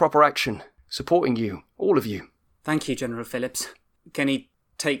first proper action. Supporting you. All of you. Thank you, General Phillips. Kenny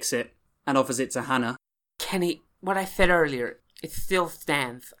takes it and offers it to Hannah. Kenny, what I said earlier, it still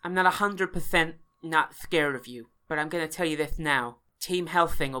stands. I'm not 100% not scared of you, but I'm going to tell you this now. Team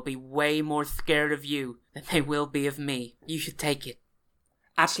Helsing will be way more scared of you than they will be of me. You should take it.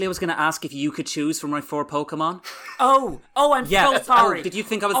 Actually, I was going to ask if you could choose from my 4 Pokemon. I'm so sorry. Oh, did you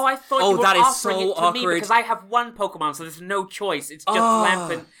think I was... I thought you were that is offering so it to me awkward. because I have 1 Pokemon, so there's no choice. It's just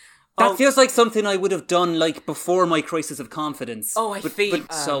Lampin. That feels like something I would have done, like, before my crisis of confidence. I see.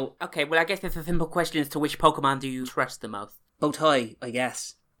 So... Okay, well, I guess it's a simple question as to which Pokemon do you trust the most? Bowtie, I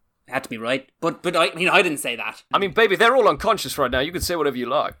guess. It had to be right. But I mean, I didn't say that. I mean, baby, they're all unconscious right now. You can say whatever you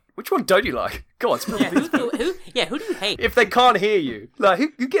like. Which one don't you like? Go on, spill Yeah, the who do you hate? If they can't hear you, like,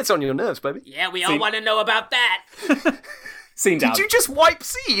 who gets on your nerves, baby? Yeah, we all want to know about that. Scene down. Did you just wipe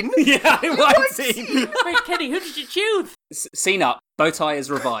scene? Yeah, I wiped scene. Wait, Kenny, who did you choose? Scene up. Bowtie is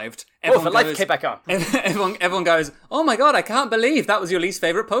revived. Oh, for life, back on. Everyone goes, oh my god, I can't believe that was your least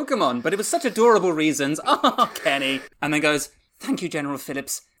favourite Pokemon, but it was such adorable reasons. Oh, Kenny. And then goes, thank you, General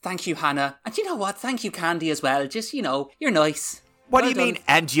Phillips. Thank you, Hannah. And you know what? Thank you, Candy, as well. Just, you're nice. What Well do you mean, done.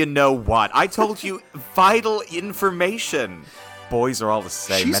 and you know what? I told you vital information. Boys are all the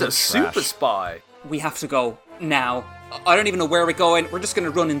same. She's Men a are super trash. spy. We have to go now. I don't even know where we're going. We're just going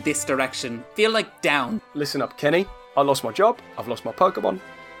to run in this direction. Feel like down. Listen up, Kenny. I lost my job. I've lost my Pokemon.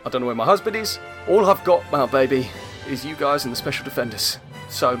 I don't know where my husband is. All I've got now, baby, is you guys and the Special Defenders.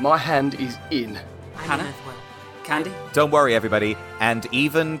 So my hand is in. Hannah? as well. Candy? Don't worry, everybody. And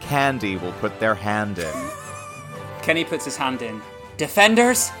even Candy will put their hand in. Kenny puts his hand in.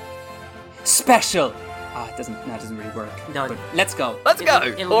 Defenders? Special! That doesn't really work. No. But let's go. Let's go.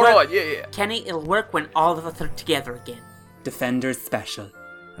 It'll All work. right, yeah. Kenny, it'll work when all of us are together again. Defenders Special.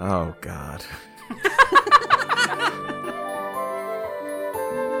 Oh, God.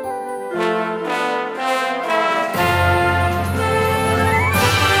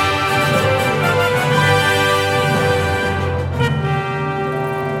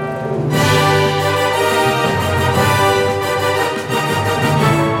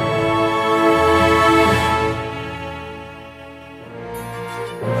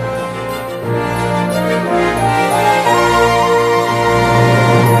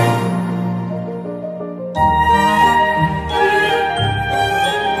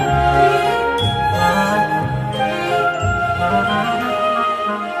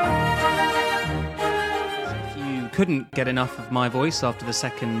 Couldn't get enough of my voice after the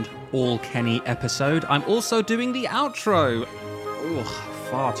second All Kenny episode. I'm also doing the outro. Ugh,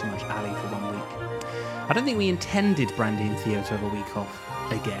 far too much Ali for 1 week. I don't think we intended Brandy and Theo to have a week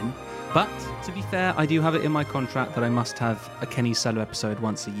off again. But, to be fair, I do have it in my contract that I must have a Kenny solo episode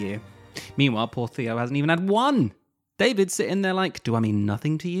once a year. Meanwhile, poor Theo hasn't even had one. David's sitting there like, do I mean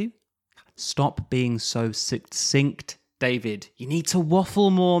nothing to you? Stop being so succinct, David. You need to waffle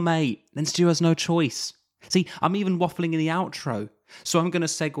more, mate. Then Stu has no choice. See, I'm even waffling in the outro. So I'm going to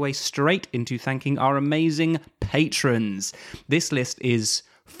segue straight into thanking our amazing patrons. This list is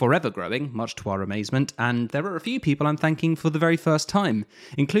forever growing, much to our amazement, and there are a few people I'm thanking for the very first time,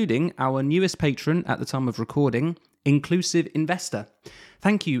 including our newest patron at the time of recording, Inclusive Investor.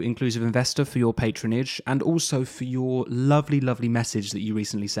 Thank you, Inclusive Investor, for your patronage and also for your lovely, lovely message that you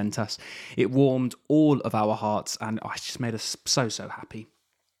recently sent us. It warmed all of our hearts and it just made us so, so happy.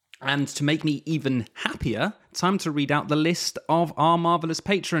 And to make me even happier, time to read out the list of our marvellous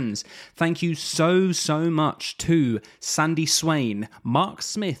patrons. Thank you so, so much to Sandy Swain, Mark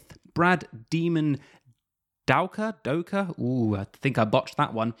Smith, Brad Demon Doka? Ooh, I think I botched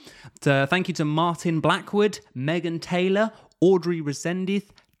that one. Thank you to Martin Blackwood, Megan Taylor, Audrey Resendith,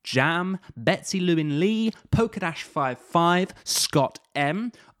 Jam, Betsy Lewin Lee, Polkadash55, Scott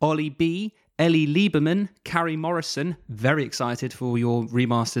M, Ollie B, Ellie Lieberman, Carrie Morrison, very excited for your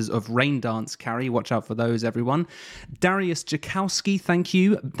remasters of Rain Dance, Carrie. Watch out for those, everyone. Darius Jakowski, thank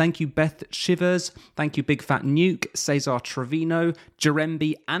you. Thank you, Beth Shivers. Thank you, Big Fat Nuke, Cesar Trevino,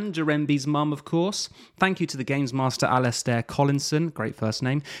 Jeremby and Jeremby's mum, of course. Thank you to the Games Master Alastair Collinson, great first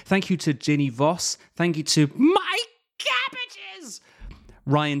name. Thank you to Ginny Voss. Thank you to My Cabbages!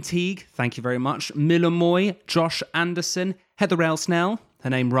 Ryan Teague, thank you very much. Miller Moy, Josh Anderson, Heather Snell. Her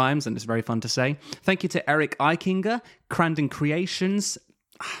name rhymes and it's very fun to say. Thank you to Eric Eichinger, Crandon Creations.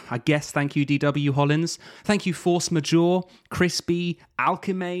 I guess thank you, DW Hollins. Thank you, Force Major, Crispy,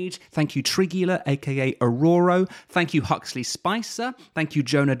 Alchemage. Thank you, Trigula, aka Aurora. Thank you, Huxley Spicer. Thank you,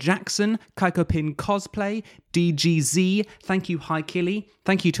 Jonah Jackson, Kaikopin Cosplay, DGZ. Thank you, Hi Killy.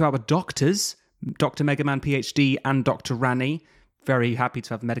 Thank you to our doctors, Dr. Megaman PhD and Dr. Rani. Very happy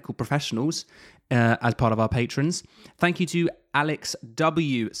to have medical professionals as part of our patrons. Thank you to Alex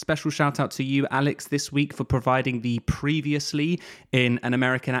W. Special shout out to you, Alex, this week for providing the previously in an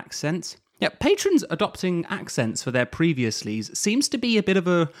American accent. Yeah, patrons adopting accents for their previouslys seems to be a bit of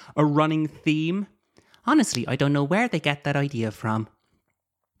a running theme. Honestly, I don't know where they get that idea from.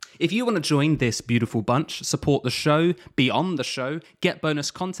 If you want to join this beautiful bunch, support the show, be on the show, get bonus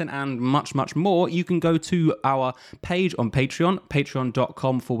content and much, much more, you can go to our page on Patreon,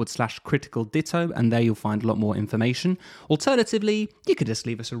 patreon.com/critical ditto, and there you'll find a lot more information. Alternatively, you could just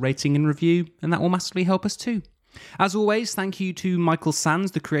leave us a rating and review, and that will massively help us too. As always, thank you to Michael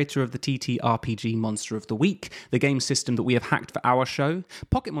Sands, the creator of the TTRPG Monster of the Week, the game system that we have hacked for our show.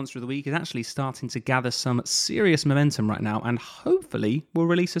 Pocket Monster of the Week is actually starting to gather some serious momentum right now, and hopefully we'll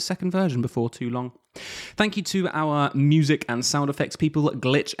release a second version before too long. Thank you to our music and sound effects people,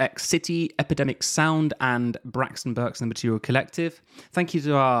 Glitch X City, Epidemic Sound, and Braxton Burks and the Material Collective. Thank you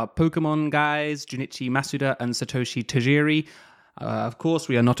to our Pokemon guys, Junichi Masuda and Satoshi Tajiri. Of course,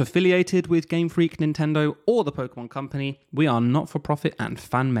 we are not affiliated with Game Freak, Nintendo, or the Pokemon Company. We are not-for-profit and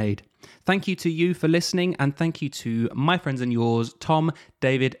fan-made. Thank you to you for listening, and thank you to my friends and yours, Tom,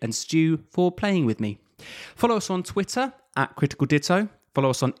 David, and Stu, for playing with me. Follow us on Twitter, @CriticalDitto. Follow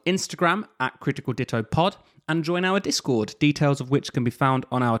us on Instagram, @CriticalDittoPod, and join our Discord, details of which can be found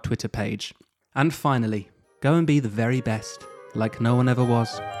on our Twitter page. And finally, go and be the very best, like no one ever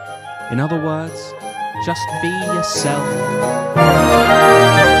was. In other words, just be yourself.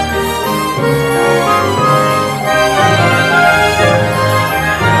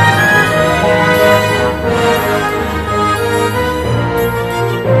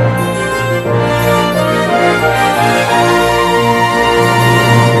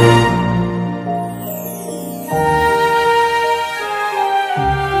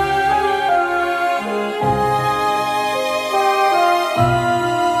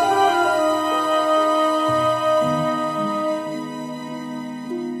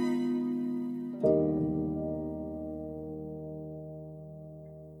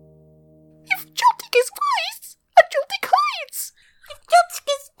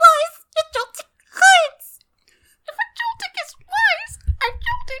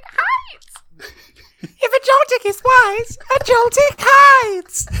 Joltik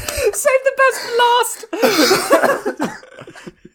hides! Save the best for last!